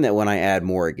find that when I add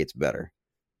more, it gets better,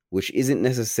 which isn't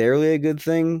necessarily a good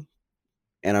thing,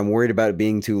 and I'm worried about it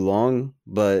being too long,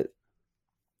 but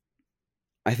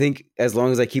I think as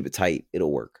long as I keep it tight,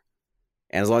 it'll work.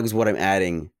 And as long as what I'm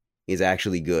adding is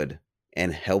actually good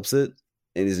and helps it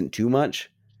and isn't too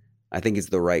much, I think it's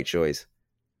the right choice.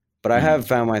 But I have Mm.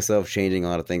 found myself changing a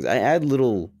lot of things. I add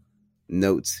little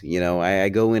notes, you know, I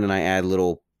go in and I add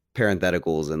little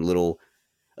parentheticals and little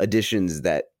additions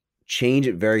that change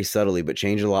it very subtly, but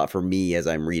change a lot for me as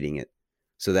I'm reading it.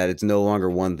 So that it's no longer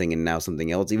one thing and now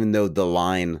something else. Even though the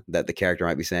line that the character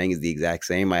might be saying is the exact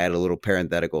same, I add a little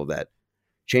parenthetical that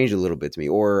changed a little bit to me.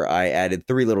 Or I added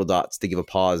three little dots to give a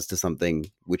pause to something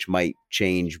which might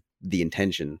change the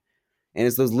intention. And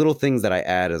it's those little things that I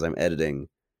add as I'm editing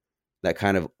that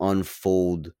kind of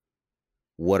unfold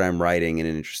what I'm writing in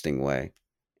an interesting way.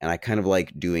 And I kind of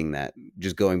like doing that,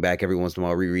 just going back every once in a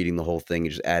while, rereading the whole thing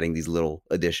and just adding these little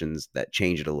additions that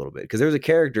change it a little bit. Because there was a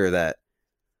character that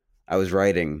I was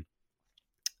writing,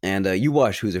 and you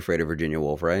watched Who's Afraid of Virginia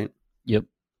Woolf, right? Yep.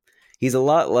 He's a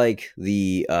lot like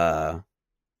the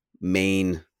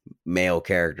main male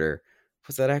character.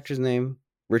 What's that actor's name?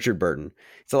 Richard Burton.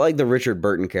 It's like the Richard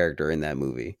Burton character in that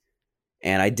movie.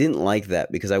 And I didn't like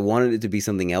that because I wanted it to be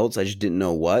something else. I just didn't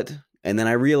know what. And then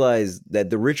I realized that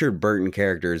the Richard Burton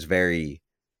character is very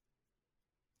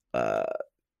uh,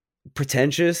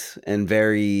 pretentious and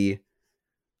very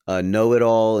know it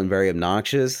all and very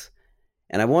obnoxious.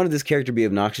 And I wanted this character to be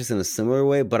obnoxious in a similar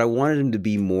way, but I wanted him to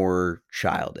be more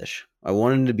childish. I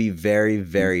wanted him to be very, Mm.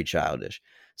 very childish.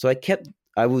 So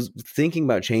I was thinking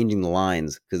about changing the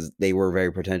lines because they were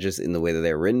very pretentious in the way that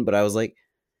they were written, but I was like,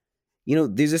 you know,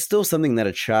 there's just still something that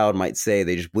a child might say.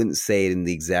 They just wouldn't say it in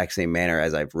the exact same manner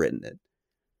as I've written it.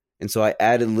 And so I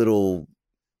added little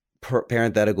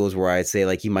parentheticals where I'd say,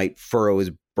 like, he might furrow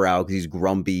his brow because he's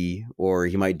grumpy, or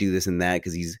he might do this and that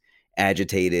because he's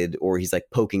agitated, or he's like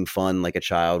poking fun like a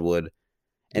child would,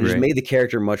 and just Right. made the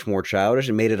character much more childish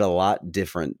and made it a lot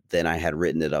different than I had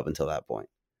written it up until that point,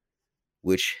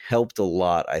 which helped a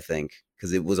lot, I think,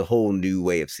 because it was a whole new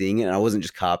way of seeing it. And I wasn't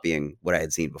just copying what I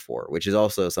had seen before, which is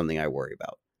also something I worry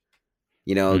about.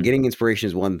 You know, Mm. getting inspiration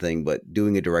is one thing, but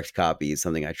doing a direct copy is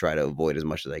something I try to avoid as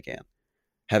much as I can.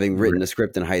 Having written Right. a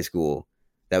script in high school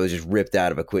that was just ripped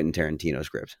out of a Quentin Tarantino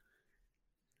script.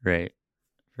 Right.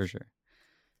 For sure.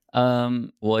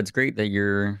 Well, it's great that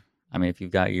I mean, if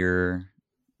you've got your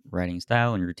writing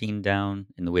style and routine down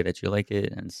in the way that you like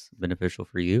it and it's beneficial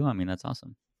for you, I mean, that's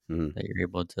awesome Mm-hmm. that you're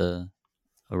able to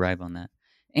arrive on that.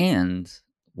 And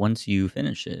once you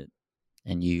finish it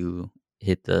and you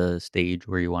hit the stage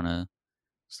where you want to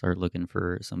start looking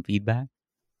for some feedback,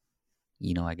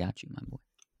 I got you, my boy.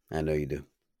 I know you do.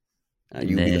 And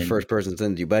You'll be the then, first person to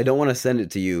send it to you, but I don't want to send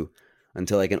it to you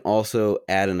until I can also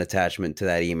add an attachment to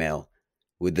that email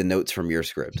with the notes from your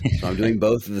script. So I'm doing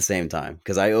both at the same time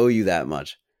because I owe you that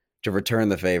much to return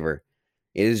the favor.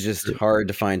 It is just hard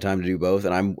to find time to do both,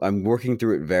 and I'm working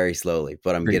through it very slowly,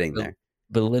 but I'm Great, getting there.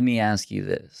 but let me ask you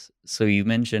this. So you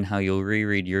mentioned how you'll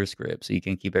reread your script so you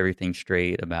can keep everything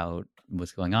straight about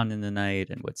what's going on in the night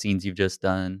and what scenes you've just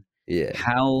done. Yeah.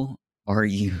 How are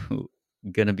you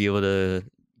gonna be able to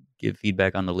give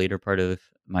feedback on the later part of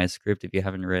my script if you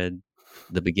haven't read?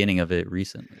 the beginning of it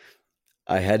recently.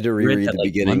 I had to You read reread that the like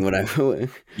beginning months when I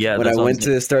ago. Yeah, when I that's what I'm went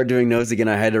saying. to start doing notes again.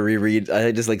 I had to reread. I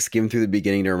had just like skimmed through the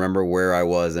beginning to remember where I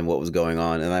was and what was going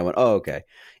on, and I went, "Oh, okay."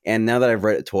 And now that I've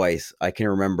read it twice, I can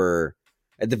remember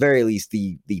at the very least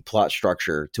the plot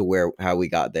structure to where how we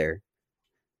got there,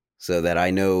 so that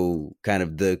I know kind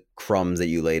of the crumbs that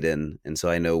you laid in, and so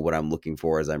I know what I'm looking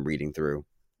for as I'm reading through.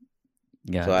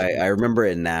 So Gotcha. I remember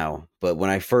it now, but when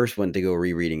I first went to go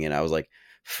rereading it, I was like,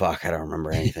 "Fuck, I don't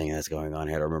remember anything that's going on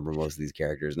here. I don't remember most of these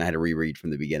characters," and I had to reread from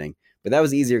the beginning. But that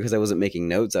was easier because I wasn't making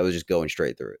notes; I was just going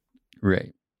straight through it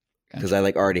Right. because I Gotcha.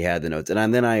 like already had the notes,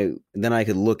 and then I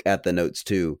could look at the notes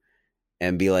too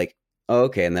and be like, "Oh,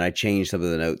 okay," and then I changed some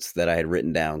of the notes that I had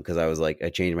written down because I was like, I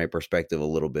changed my perspective a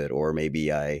little bit, or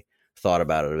maybe I thought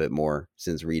about it a bit more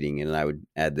since reading, and I would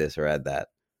add this or add that.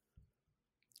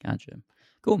 Gotcha.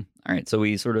 Cool. All right. So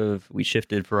we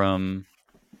shifted from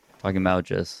talking about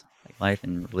just like life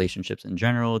and relationships in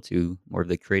general to more of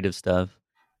the creative stuff,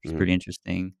 which is Hmm. pretty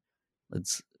interesting.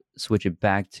 Let's switch it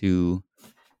back to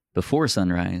before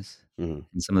sunrise Hmm.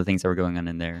 and some of the things that were going on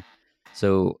in there.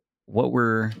 So, what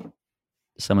were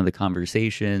some of the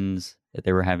conversations that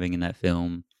they were having in that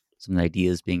film? Some of the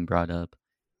ideas being brought up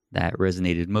that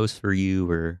resonated most for you,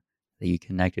 or that you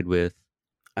connected with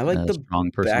I in like a the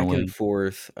strong personal back and way?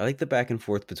 forth. I like the back and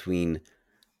forth between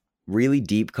really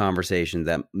deep conversations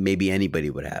that maybe anybody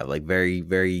would have, like very,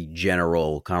 very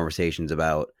general conversations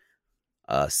about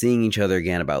seeing each other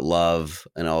again, about love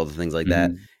and all the things like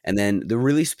that. Hmm. And then the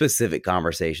really specific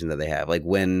conversation that they have, like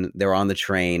when they're on the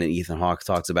train and Ethan Hawke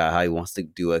talks about how he wants to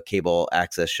do a cable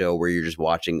access show where you're just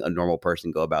watching a normal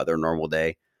person go about their normal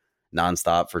day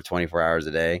nonstop for 24 hours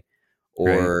a day.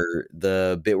 Right. Or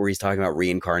the bit where he's talking about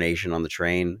reincarnation on the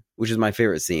train, which is my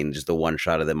favorite scene, just the one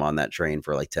shot of them on that train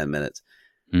for like 10 minutes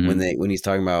Hmm. when he's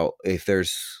talking about if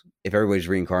everybody's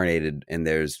reincarnated and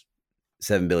there's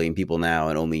 7 billion people now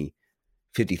and only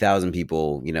 50,000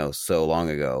 people, so long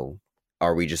ago,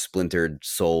 are we just splintered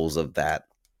souls of that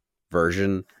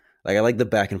version? Like I like the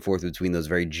back and forth between those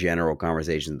very general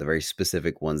conversations, the very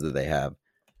specific ones that they have,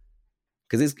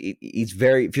 because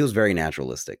it feels very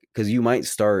naturalistic. Because you might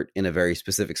start in a very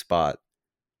specific spot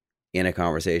in a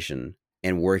conversation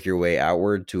and work your way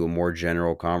outward to a more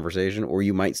general conversation, or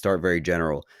you might start very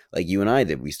general, like you and I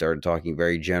did. We started talking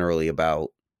very generally about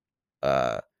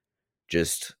uh,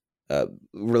 just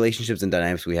relationships and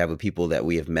dynamics we have with people that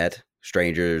we have met,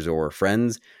 strangers or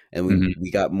friends, and Hmm.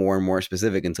 we got more and more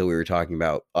specific until we were talking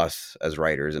about us as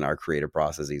writers and our creative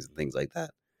processes and things like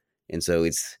that. And so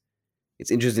it's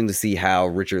interesting to see how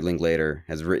Richard Linklater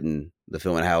has written the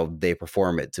film and how they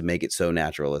perform it to make it so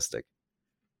naturalistic.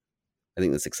 I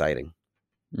think that's exciting.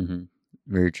 Hmm.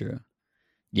 Very true.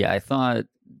 Yeah, I thought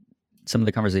some of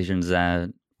the conversations that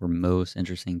were most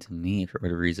interesting to me for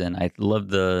whatever reason. I love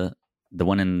the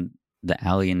one in the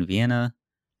alley in Vienna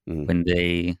Hmm. when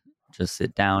they just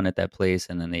sit down at that place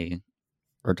and then they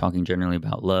are talking generally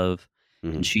about love.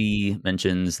 And Hmm. she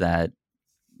mentions that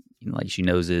like she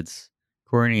knows it's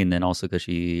corny, and then also because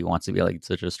she wants to be like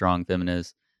such a strong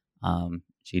feminist,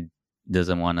 she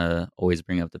doesn't want to always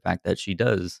bring up the fact that she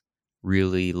does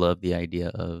really love the idea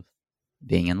of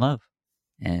being in love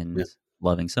Yeah. and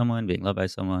loving someone, being loved by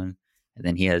someone. And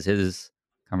then he has his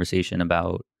conversation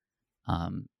about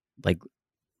um, like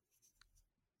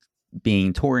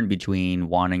being torn between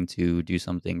wanting to do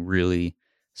something really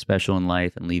special in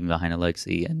life and leaving behind a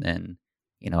legacy, and then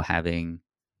having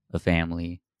a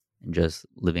family and just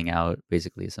living out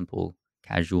basically a simple,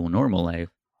 casual, normal life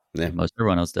Yeah. like most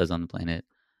everyone else does on the planet.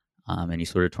 And he's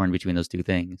sort of torn between those two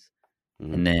things.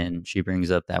 Hmm. And then she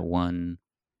brings up that one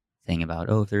thing about,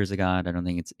 oh, if there's a God, I don't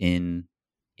think it's in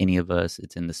any of us.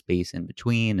 It's in the space in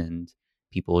between and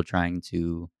people trying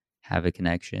to have a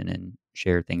connection and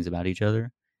share things about each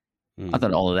other. I Hmm.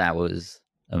 thought all of that was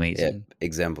Yeah. amazing.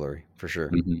 Exemplary for sure.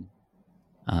 Mhm.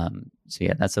 So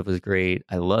yeah, that stuff was great.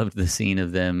 I loved the scene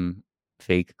of them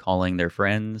fake calling their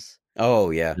friends, Oh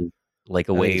yeah. like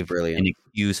a I think way it's of an brilliant.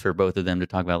 excuse for both of them to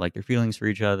talk about like their feelings for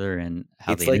each other and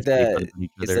how It's they like initially thought that. about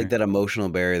each It's like other. that emotional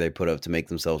barrier they put up to make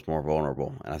themselves more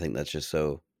vulnerable, and I think that's just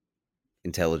so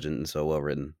intelligent and so well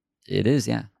written. It is,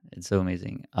 yeah. It's so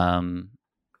amazing.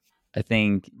 I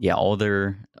think, yeah, all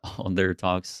their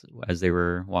talks as they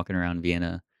were walking around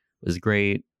Vienna was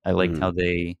great. I liked Hmm. how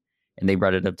they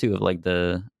brought it up too of like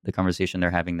the conversation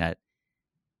they're having that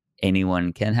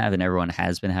anyone can have and everyone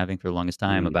has been having for the longest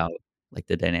time Hmm. about like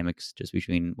the dynamics just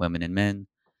between women and men.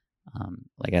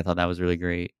 Like I thought that was really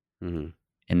great. Hmm.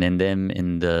 And then them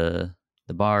in the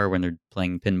bar when they're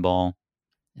playing pinball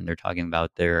and they're talking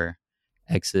about their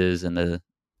exes and the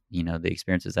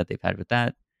experiences that they've had with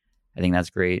that. I think that's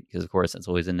great because of course that's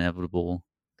always an inevitable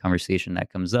conversation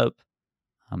that comes up.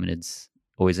 And it's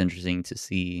always interesting to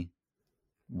see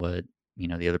what,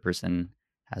 the other person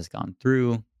has gone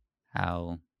through,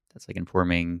 how that's like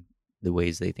informing the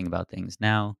ways they think about things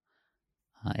now.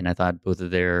 And I thought both of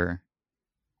their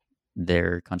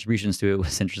contributions to it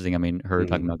was interesting. I mean, her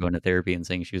talking Mhm. about going to therapy and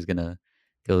saying she was gonna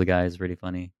kill the guy is pretty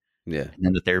funny, Yeah. and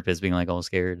then the therapist being like all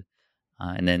scared,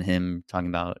 and then him talking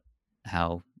about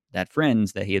how that friend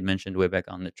that he had mentioned way back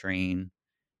on the train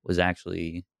was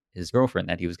actually his girlfriend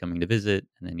that he was coming to visit,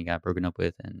 and then he got broken up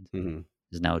with, and Mhm.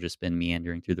 has now just been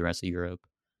meandering through the rest of Europe.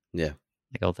 Yeah.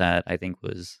 Like all that, I think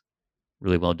was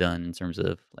really well done in terms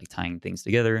of like tying things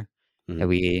together that Mhm.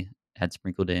 we had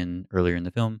sprinkled in earlier in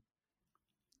the film.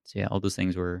 So yeah, all those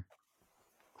things were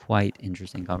quite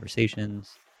interesting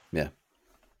conversations. Yeah.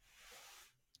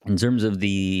 In terms of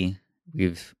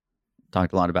we've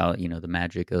talked a lot about, the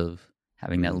magic of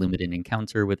having that Mhm. limited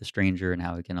encounter with a stranger and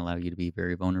how it can allow you to be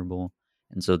very vulnerable.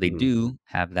 And so they Mhm. do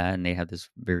have that and they have this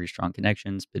very strong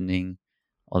connection spending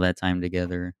all that time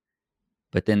together.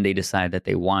 But then they decide that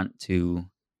they want to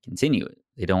continue it.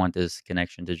 They don't want this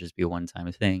connection to just be a one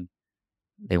time thing.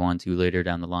 They want to later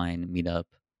down the line meet up.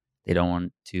 They don't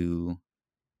want to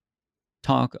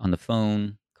talk on the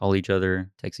phone, call each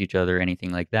other, text each other,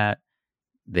 anything like that.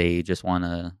 They just want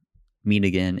to meet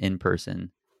again in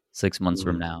person 6 months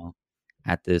from Mhm. now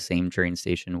at the same train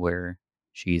station where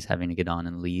she's having to get on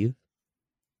and leave.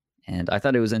 And I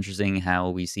thought it was interesting how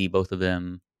we see both of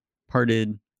them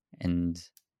parted and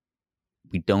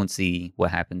we don't see what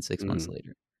happened 6 months Mhm.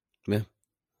 later. Yeah. A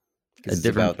Because it's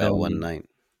different about that one film, night.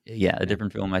 yeah, a Yeah.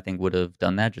 different film I think would have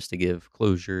done that just to give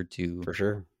closure to For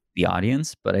sure. the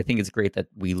audience. But I think it's great that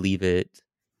we leave it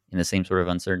in the same sort of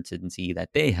uncertainty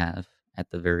that they have at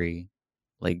the very,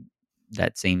 like,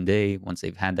 that same day. Once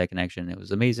they've had that connection, it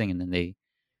was amazing. And then they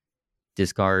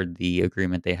discard the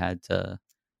agreement they had to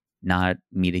not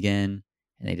meet again.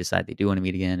 And they decide they do want to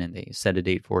meet again and they set a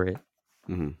date for it.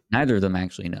 Mhm. Neither of them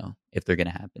actually know if they're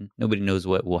going to happen. Nobody knows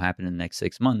what will happen in the next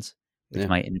 6 months, which Yeah.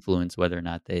 might influence whether or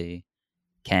not they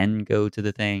can go to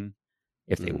the thing,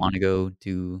 if they Mhm. want to go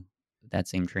to that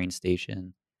same train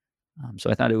station. So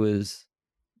I thought it was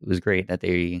great that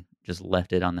they just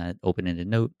left it on that open-ended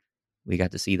note. We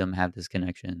got to see them have this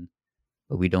connection,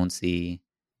 but we don't see,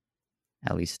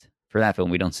 at least for that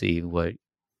film, we don't see what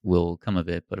will come of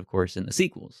it. But of course, in the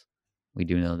sequels, we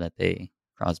do know that they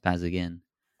cross paths again.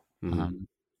 Mhm. Um,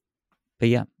 but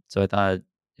yeah, so I thought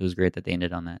it was great that they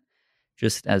ended on that.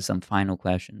 Just as some final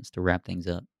questions to wrap things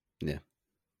up, Yeah.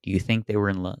 do you think they were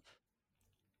in love?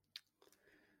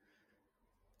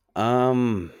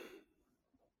 Um,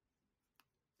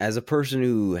 as a person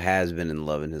who has been in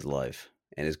love in his life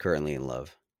and is currently in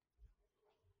love,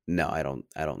 no, I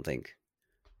don't think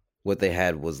what they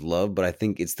had was love, but I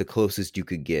think it's the closest you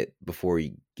could get before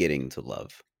getting to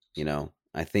love.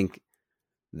 I think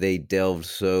they delved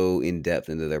so in depth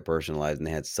into their personal lives and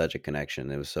they had such a connection.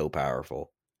 It was so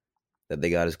powerful that they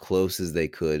got as close as they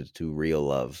could to real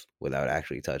love without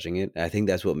actually touching it. And I think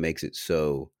that's what makes it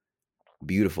so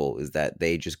beautiful is that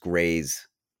they just graze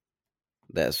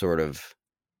that sort of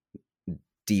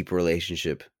deep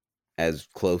relationship as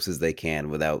close as they can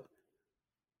without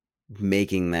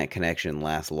making that connection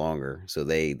last longer. So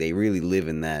they really live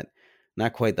in that,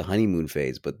 not quite the honeymoon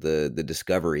phase, but the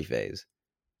discovery phase.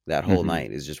 That whole Hmm.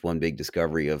 night is just one big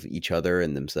discovery of each other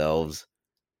and themselves.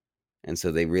 And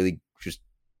so they really just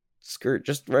skirt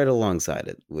just right alongside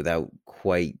it without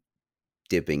quite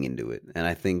dipping into it. And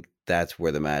I think that's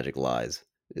where the magic lies.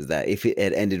 Is that if it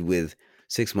had ended with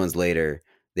 6 months later,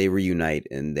 they reunite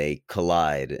and they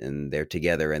collide and they're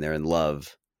together and they're in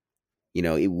love,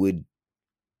 it would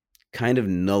kind of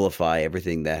nullify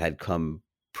everything that had come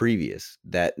previous.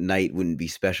 That night wouldn't be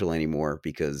special anymore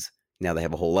because now they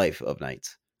have a whole life of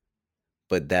nights.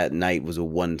 But that night was a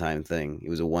one time thing. It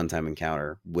was a one time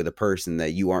encounter with a person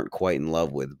that you aren't quite in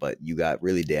love with, but you got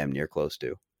really damn near close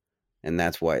to. And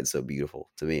that's why it's so beautiful,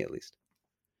 to me at least.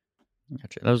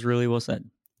 Gotcha. That was really well said.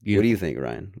 What do you Beautiful. think,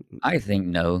 Ryan? I think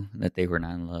no, that they were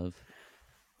not in love.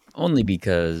 Only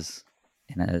because,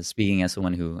 and as speaking as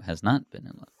someone who has not been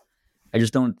in love, I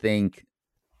just don't think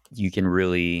you can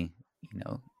really,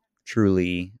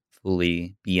 truly,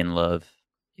 fully be in love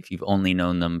if you've only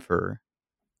known them for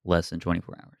less than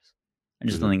 24 hours. I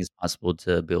just don't Hmm. think it's possible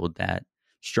to build that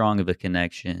strong of a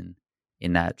connection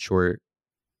in that short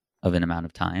of an amount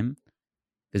of time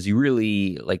because you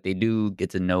really, like, they do get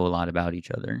to know a lot about each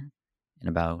other and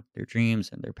about their dreams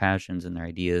and their passions and their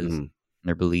ideas Hmm. and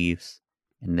their beliefs.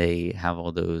 And they have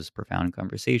all those profound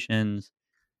conversations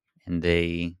and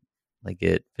they like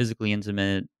get physically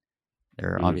intimate.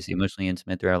 They're Hmm. obviously emotionally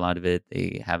intimate throughout a lot of it.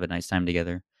 They have a nice time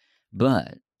together.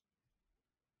 But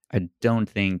I don't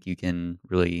think you can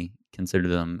really consider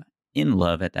them in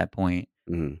love at that point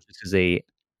Mm-hmm. just because they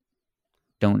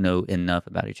don't know enough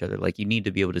about each other. Like, you need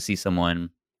to be able to see someone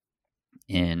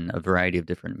in a variety of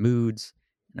different moods,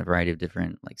 in a variety of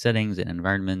different, like, settings and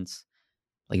environments.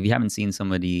 Like, if you haven't seen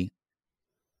somebody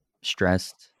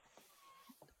stressed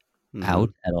Mm-hmm.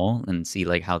 out at all and see,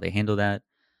 like, how they handle that,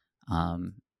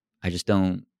 um, I just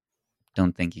don't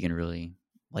think you can really,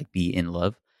 like, be in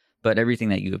love. But everything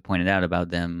that you have pointed out about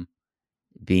them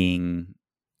being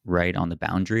right on the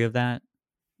boundary of that,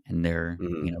 and they're,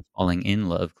 Mm-hmm. falling in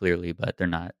love clearly, but they're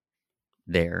not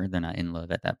there, they're not in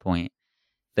love at that point.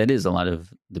 That is a lot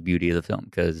of the beauty of the film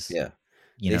because, Yeah.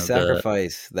 They the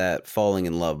sacrifice that falling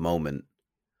in love moment,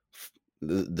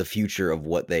 the future of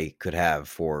what they could have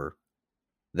for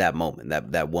that moment,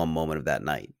 that one moment of that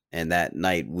night. And that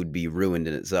night would be ruined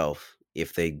in itself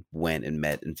if they went and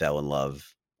met and fell in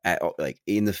love like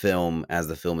in the film as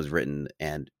the film is written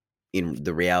and in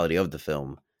the reality of the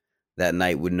film, that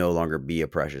night would no longer be a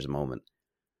precious moment.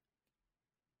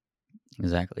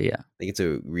 exactly, yeah. I think it's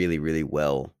a really, really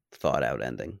well thought out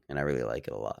ending, and I really like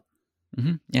it a lot.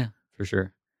 Yeah, for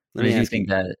sure. Let But me I do ask think you.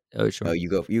 that oh, Oh, sure. you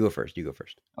go first. You go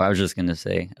first. I was just gonna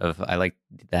say of I like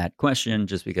that question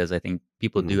just because I think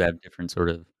people Mm-hmm. do have different sort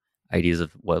of ideas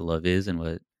of what love is and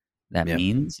what that Yeah.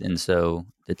 means, and so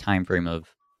the time frame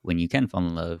of when you can fall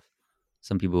in love,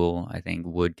 some people I think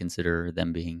would consider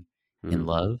them being in Mm-hmm.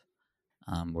 love,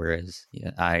 whereas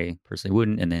yeah, I personally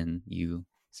wouldn't, and then you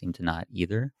seem to not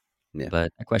either. Yeah.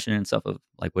 But a question in itself of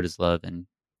like what is love, and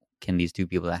can these two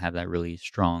people that have that really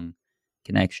strong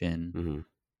connection Mm-hmm.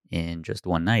 in just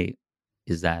one night,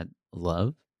 is that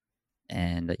love?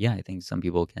 And yeah, I think some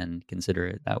people can consider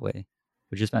it that way,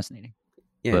 which is fascinating.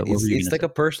 Yeah. But what were you It's gonna like say? a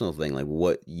personal thing, like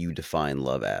what you define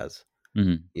love as.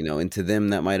 Mhm. And to them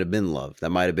that might have been love.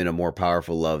 That might have been a more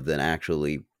powerful love than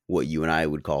actually what you and I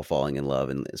would call falling in love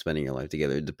and spending your life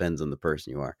together. It depends on the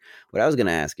person you are. What I was going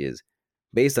to ask is,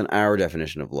 based on our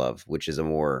definition of love, which is a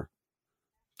more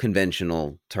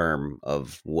conventional term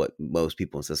of what most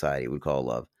people in society would call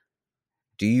love,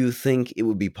 do you think it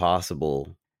would be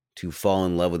possible to fall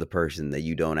in love with a person that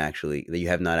you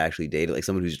have not actually dated, like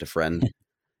someone who's just a friend?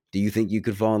 Do you think you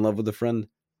could fall in love with a friend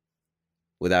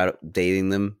without dating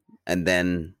them and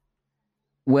then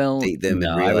Well, date them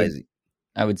and no, realize?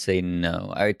 I would say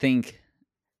no. I think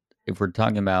if we're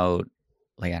talking about,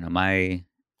 like, I don't know, my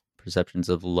perceptions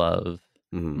of love,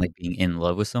 Mhm. like being in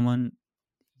love with someone,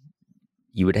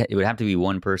 it would have to be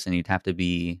one person. You'd have to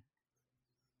be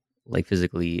like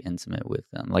physically intimate with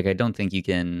them. Like, I don't think you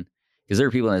can, because there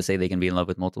are people that say they can be in love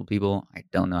with multiple people. I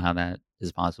don't know how that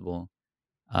is possible.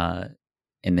 Uh,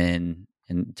 and then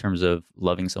in terms of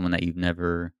loving someone that you've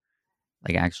never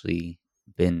like actually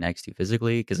been next to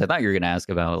physically, because I thought you were gonna ask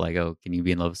about like, oh, can you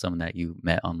be in love with someone that you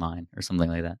met online or something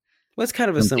like that? Well, it's kind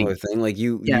of I a don't think. similar thing. Like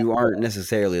Yeah, you aren't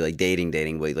necessarily like dating,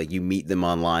 but like you meet them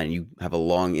online, you have a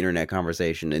long internet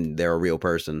conversation, and they're a real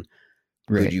person.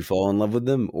 Could right. you fall in love with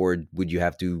them, or would you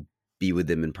have to be with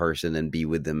them in person and be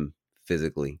with them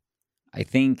physically? I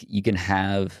think you can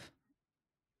have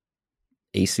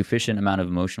a sufficient amount of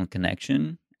emotional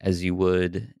connection as you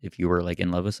would if you were like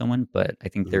in love with someone, but I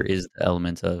think there Hmm. is the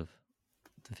element of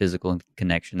the physical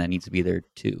connection that needs to be there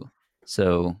too.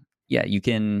 So yeah, you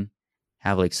can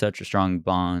have like such a strong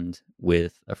bond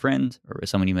with a friend or with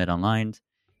someone you met online,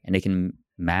 and it can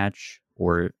match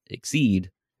or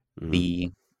exceed Hmm.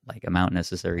 the like amount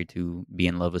necessary to be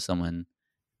in love with someone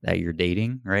that you're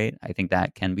dating, right? I think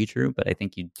that can be true, but I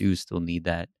think you do still need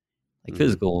that like Hmm.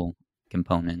 physical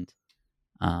component.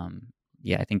 Um,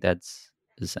 yeah, I think that's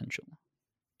essential.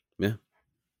 Yeah.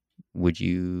 Would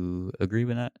you agree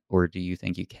with that? Or do you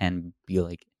think you can be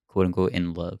like quote unquote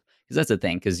in love? Because that's the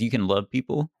thing, because you can love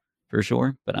people for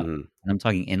sure, but Hmm. when I'm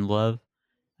talking in love,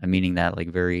 I'm meaning that like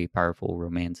very powerful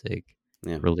romantic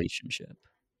Yeah. relationship.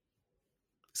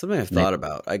 Something I've And I, thought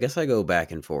about. I guess I go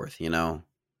back and forth.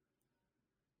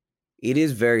 It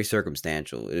is very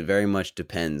circumstantial. It very much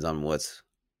depends on what's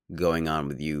going on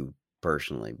with you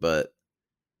personally, but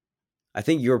I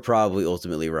think you're probably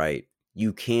ultimately right.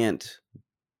 You can't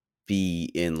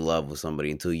be in love with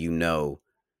somebody until you know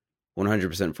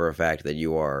 100% for a fact that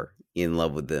you are in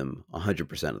love with them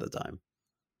 100% of the time.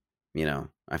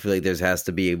 I feel like there has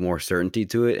to be more certainty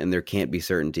to it, and there can't be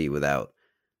certainty without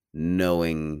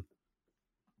knowing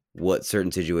what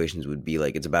certain situations would be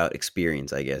like. It's about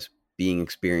experience, I guess, being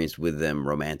experienced with them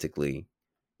romantically,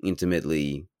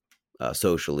 intimately,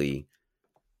 socially,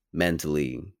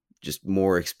 mentally. Just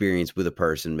more experience with a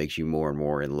person makes you more and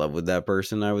more in love with that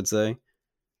person, I would say.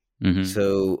 mm-hmm.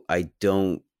 So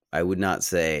I would not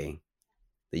say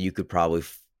that you could probably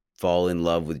fall in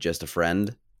love with just a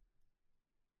friend.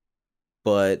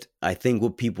 But I think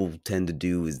what people tend to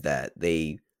do is that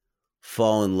they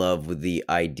fall in love with the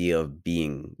idea of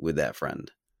being with that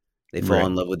friend. They fall Right.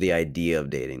 in love with the idea of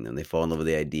dating them. They fall in love with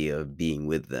the idea of being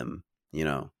with them, you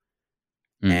know.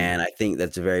 Mm. And I think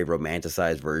that's a very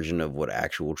romanticized version of what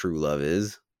actual true love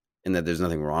is, and that there's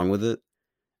nothing wrong with it.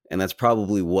 And that's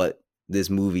probably what this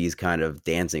movie is kind of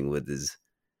dancing with is,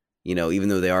 even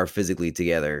though they are physically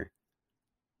together,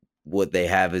 what they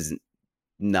have is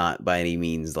not by any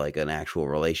means like an actual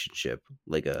relationship,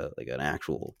 like an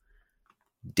actual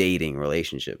dating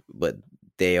relationship, but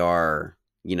they are,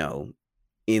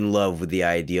 in love with the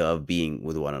idea of being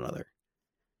with one another.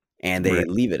 And they Right.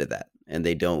 leave it at that. And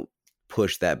they don't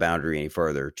push that boundary any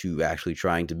further to actually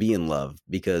trying to be in love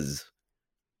because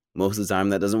most of the time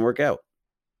that doesn't work out.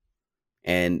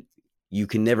 And you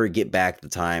can never get back the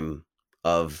time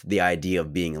of the idea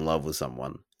of being in love with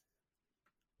someone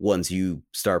once you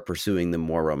start pursuing them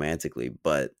more romantically.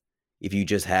 But if you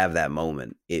just have that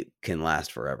moment, it can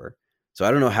last forever. So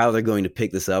I don't know how they're going to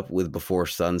pick this up with Before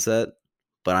Sunset,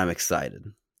 but I'm excited.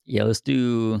 Yeah, let's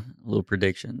do a little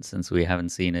prediction since we haven't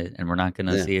seen it and we're not going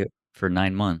to Yeah. see it for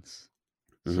 9 months.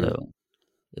 Hmm. So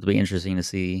it'll be interesting to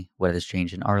see what has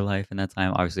changed in our life in that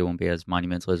time. Obviously, it won't be as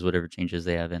monumental as whatever changes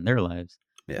they have in their lives,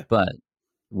 Yeah, but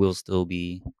we'll still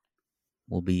be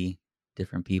we'll be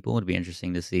different people. It'll be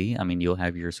interesting to see. I mean, you'll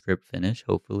have your script finished,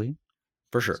 hopefully.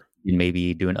 for sure. And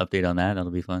maybe do an update on that.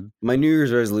 That'll be fun. My New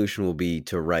Year's resolution will be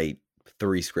to write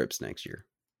 3 scripts next year.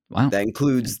 Wow. That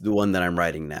includes the one that I'm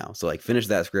writing now. So like finish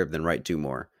that script, then write 2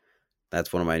 more.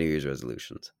 That's one of my New Year's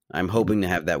resolutions. I'm hoping to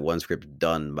have that one script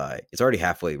done by, it's already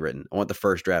halfway written. I want the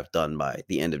first draft done by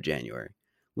the end of January,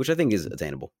 which I think is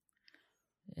attainable.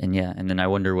 And yeah, and then I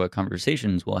wonder what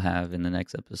conversations we'll have in the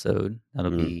next episode.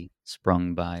 That'll Hmm. be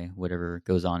sprung by whatever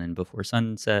goes on in Before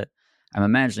Sunset. I'm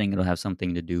imagining it'll have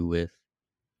something to do with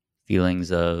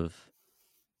feelings of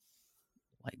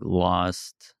like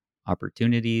lost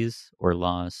opportunities or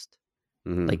lost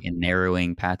like Hmm. in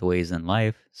narrowing pathways in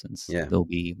life since Yeah. they'll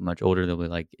be much older. They'll be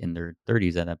like in their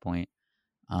 30s at that point.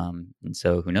 And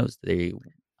so who knows?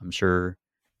 I'm sure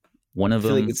one I of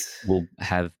feel like them it's, will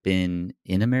have been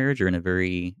in a marriage or in a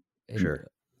very sure.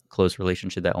 close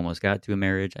relationship that almost got to a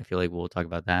marriage. I feel like we'll talk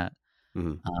about that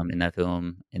Hmm. in that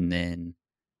film. And then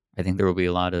I think there will be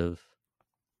a lot of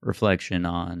reflection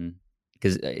on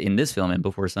because in this film and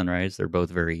Before Sunrise, they're both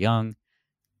very young.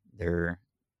 They're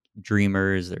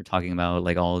dreamers. They're talking about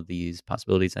like all of these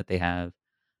possibilities that they have.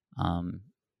 Um,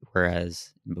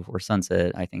 whereas in Before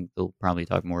Sunset, I think they'll probably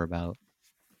talk more about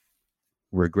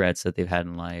regrets that they've had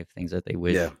in life, things that they Yeah.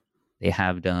 wish they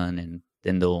have done, and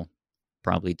then they'll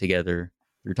probably together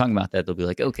they're talking about that. They'll be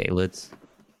like, okay, let's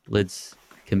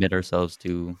commit ourselves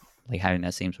to like having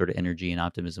that same sort of energy and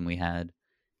optimism we had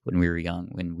when we were young,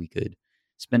 when we could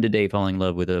spend a day falling in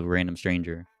love with a random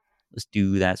stranger. Let's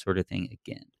do that sort of thing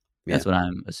again. Yeah. That's what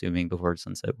I'm assuming Before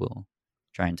Sunset will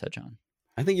try and touch on.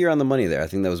 I think you're on the money there. I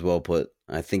think that was well put.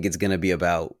 I think it's going to be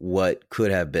about what could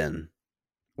have been.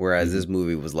 Whereas Hmm. this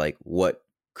movie was like, what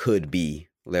could be?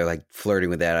 They're like flirting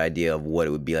with that idea of what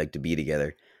it would be like to be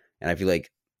together. And I feel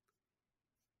like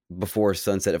Before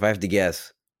Sunset, if I have to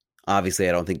guess, obviously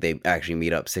I don't think they actually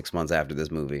meet up 6 months after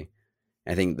this movie.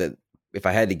 I think that if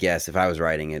I had to guess, if I was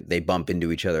writing it, they bump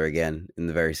into each other again in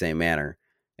the very same manner.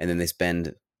 And then they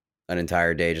spend an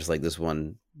entire day just like this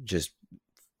one, just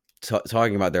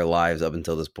talking about their lives up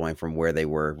until this point from where they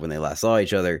were when they last saw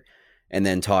each other, and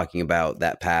then talking about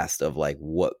that past of like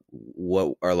what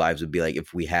our lives would be like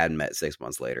if we had met 6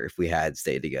 months later, if we had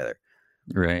stayed together.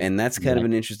 Right. And that's kind Yeah. of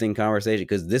an interesting conversation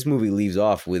because this movie leaves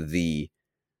off with the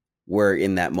we're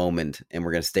in that moment and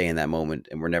we're going to stay in that moment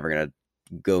and we're never going to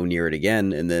go near it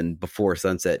again. And then Before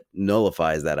Sunset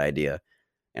nullifies that idea.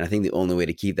 And I think the only way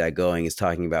to keep that going is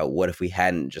talking about what if we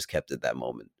hadn't just kept it that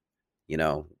moment, you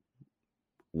know,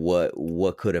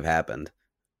 what could have happened.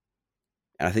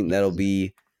 And I think that'll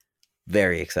be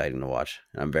very exciting to watch.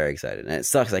 I'm very excited. And it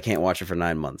sucks I can't watch it for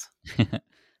 9 months.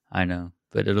 I know,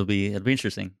 but it'll be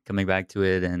interesting coming back to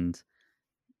it and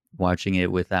watching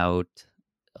it without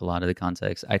a lot of the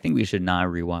context. I think we should not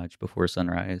rewatch Before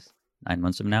Sunrise 9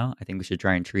 months from now. I think we should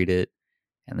try and treat it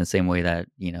in the same way that,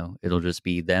 it'll just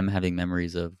be them having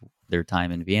memories of their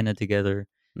time in Vienna together.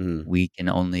 Mm, We can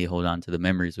only hold on to the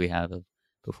memories we have of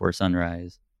Before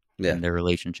Sunrise yeah, and their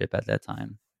relationship at that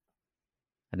time.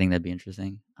 I think that'd be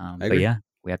interesting. I But agree. yeah,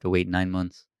 we have to wait 9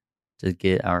 months to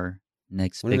get our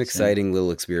next What an picks in. exciting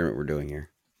little experiment we're doing here.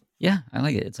 Yeah, I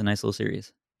like it. It's a nice little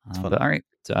series. It's fun. But all right.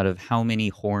 So out of how many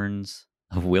horns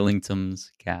of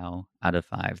Willington's cow out of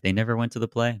five? They never went to the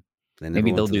play. They never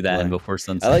Maybe went they'll to the do that in play. Before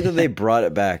I like that they Sunset. brought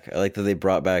it back. I like that they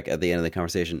brought back at the end of the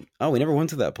conversation. Oh, we never went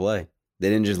to that play. They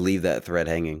didn't just leave that thread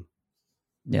hanging.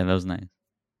 Yeah, that was nice.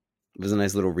 It was a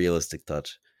nice little realistic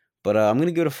touch. But I'm going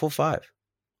to go to full 5.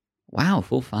 Wow,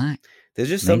 full 5. There's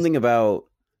just Nice. something about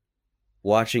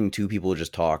watching two people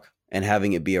just talk and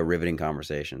having it be a riveting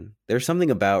conversation. There's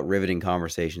something about riveting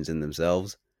conversations in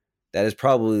themselves that is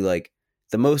probably like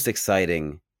the most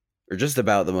exciting, or just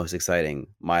about the most exciting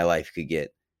my life could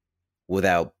get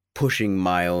without pushing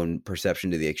my own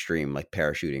perception to the extreme, like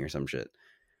parachuting or some shit.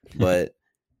 But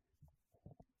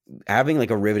having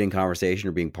like a riveting conversation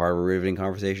or being part of a riveting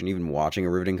conversation, even watching a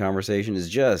riveting conversation is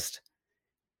just,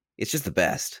 it's just the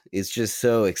best. It's just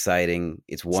so exciting.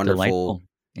 It's wonderful. Delightful.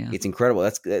 Yeah. It's incredible.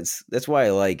 That's why I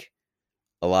like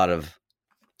a lot of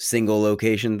single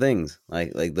location things,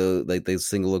 like the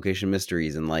single location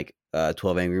mysteries and like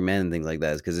 12 Angry Men and things like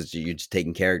that, is because you're just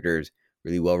taking characters,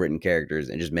 really well written characters,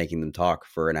 and just making them talk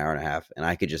for an hour and a half, and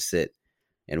I could just sit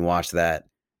and watch that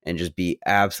and just be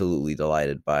absolutely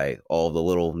delighted by all the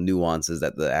little nuances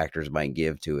that the actors might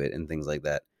give to it and things like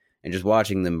that, and just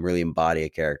watching them really embody a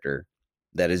character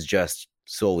that is just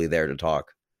solely there to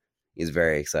talk is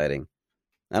very exciting.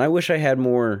 And I wish I had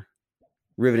more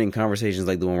riveting conversations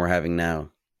like the one we're having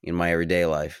now in my everyday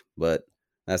life, but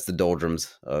that's the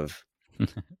doldrums of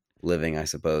living, I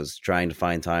suppose, trying to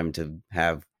find time to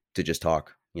just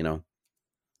talk, you know.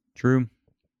 True.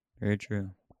 Very true.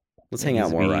 Let's hang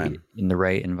out more, Ryan. In the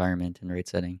right environment and right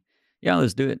setting. Yeah,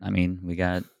 let's do it. I mean,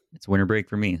 it's winter break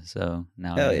for me, so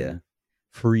now I'm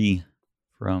free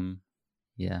from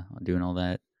doing all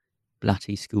that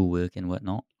bloody schoolwork and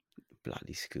whatnot.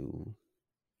 Bloody school.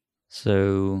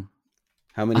 So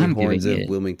how many horns of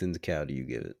Wilmington's cow do you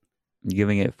give it? I'm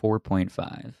giving it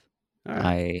 4.5. All right.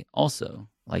 I also,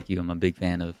 like you, I'm a big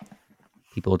fan of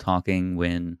people talking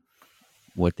when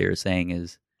what they're saying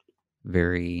is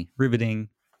very riveting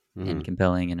and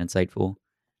compelling and insightful.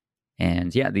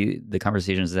 And yeah, the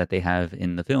conversations that they have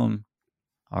in the film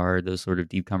are those sort of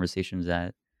deep conversations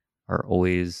that are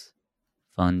always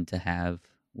fun to have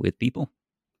with people.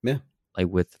 Yeah. Like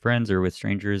with friends or with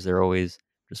strangers, they're always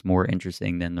just more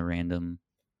interesting than the random,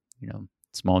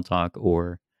 small talk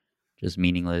or just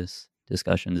meaningless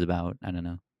discussions about, I don't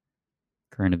know,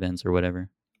 current events or whatever.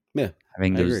 Yeah.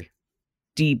 Having those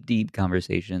deep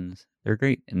conversations, they're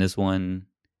great. And this one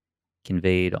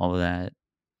conveyed all of that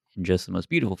in just the most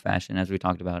beautiful fashion, as we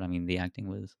talked about. I mean, the acting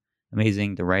was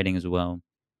amazing. The writing as well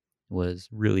was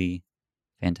really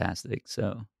fantastic.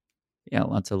 So, yeah,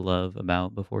 lots of love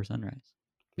about Before Sunrise.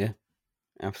 Yeah,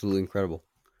 absolutely incredible.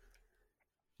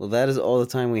 Well, that is all the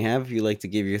time we have. If you'd like to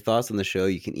give your thoughts on the show,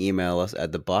 you can email us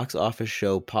at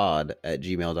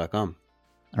theboxofficeshowpod@gmail.com.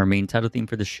 Our main title theme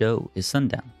for the show is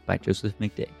Sundown by Joseph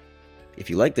McDade. If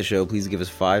you like the show, please give us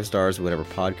 5 stars, whatever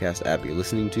podcast app you're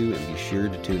listening to, and be sure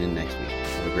to tune in next week.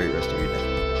 Have a great rest of your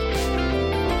day.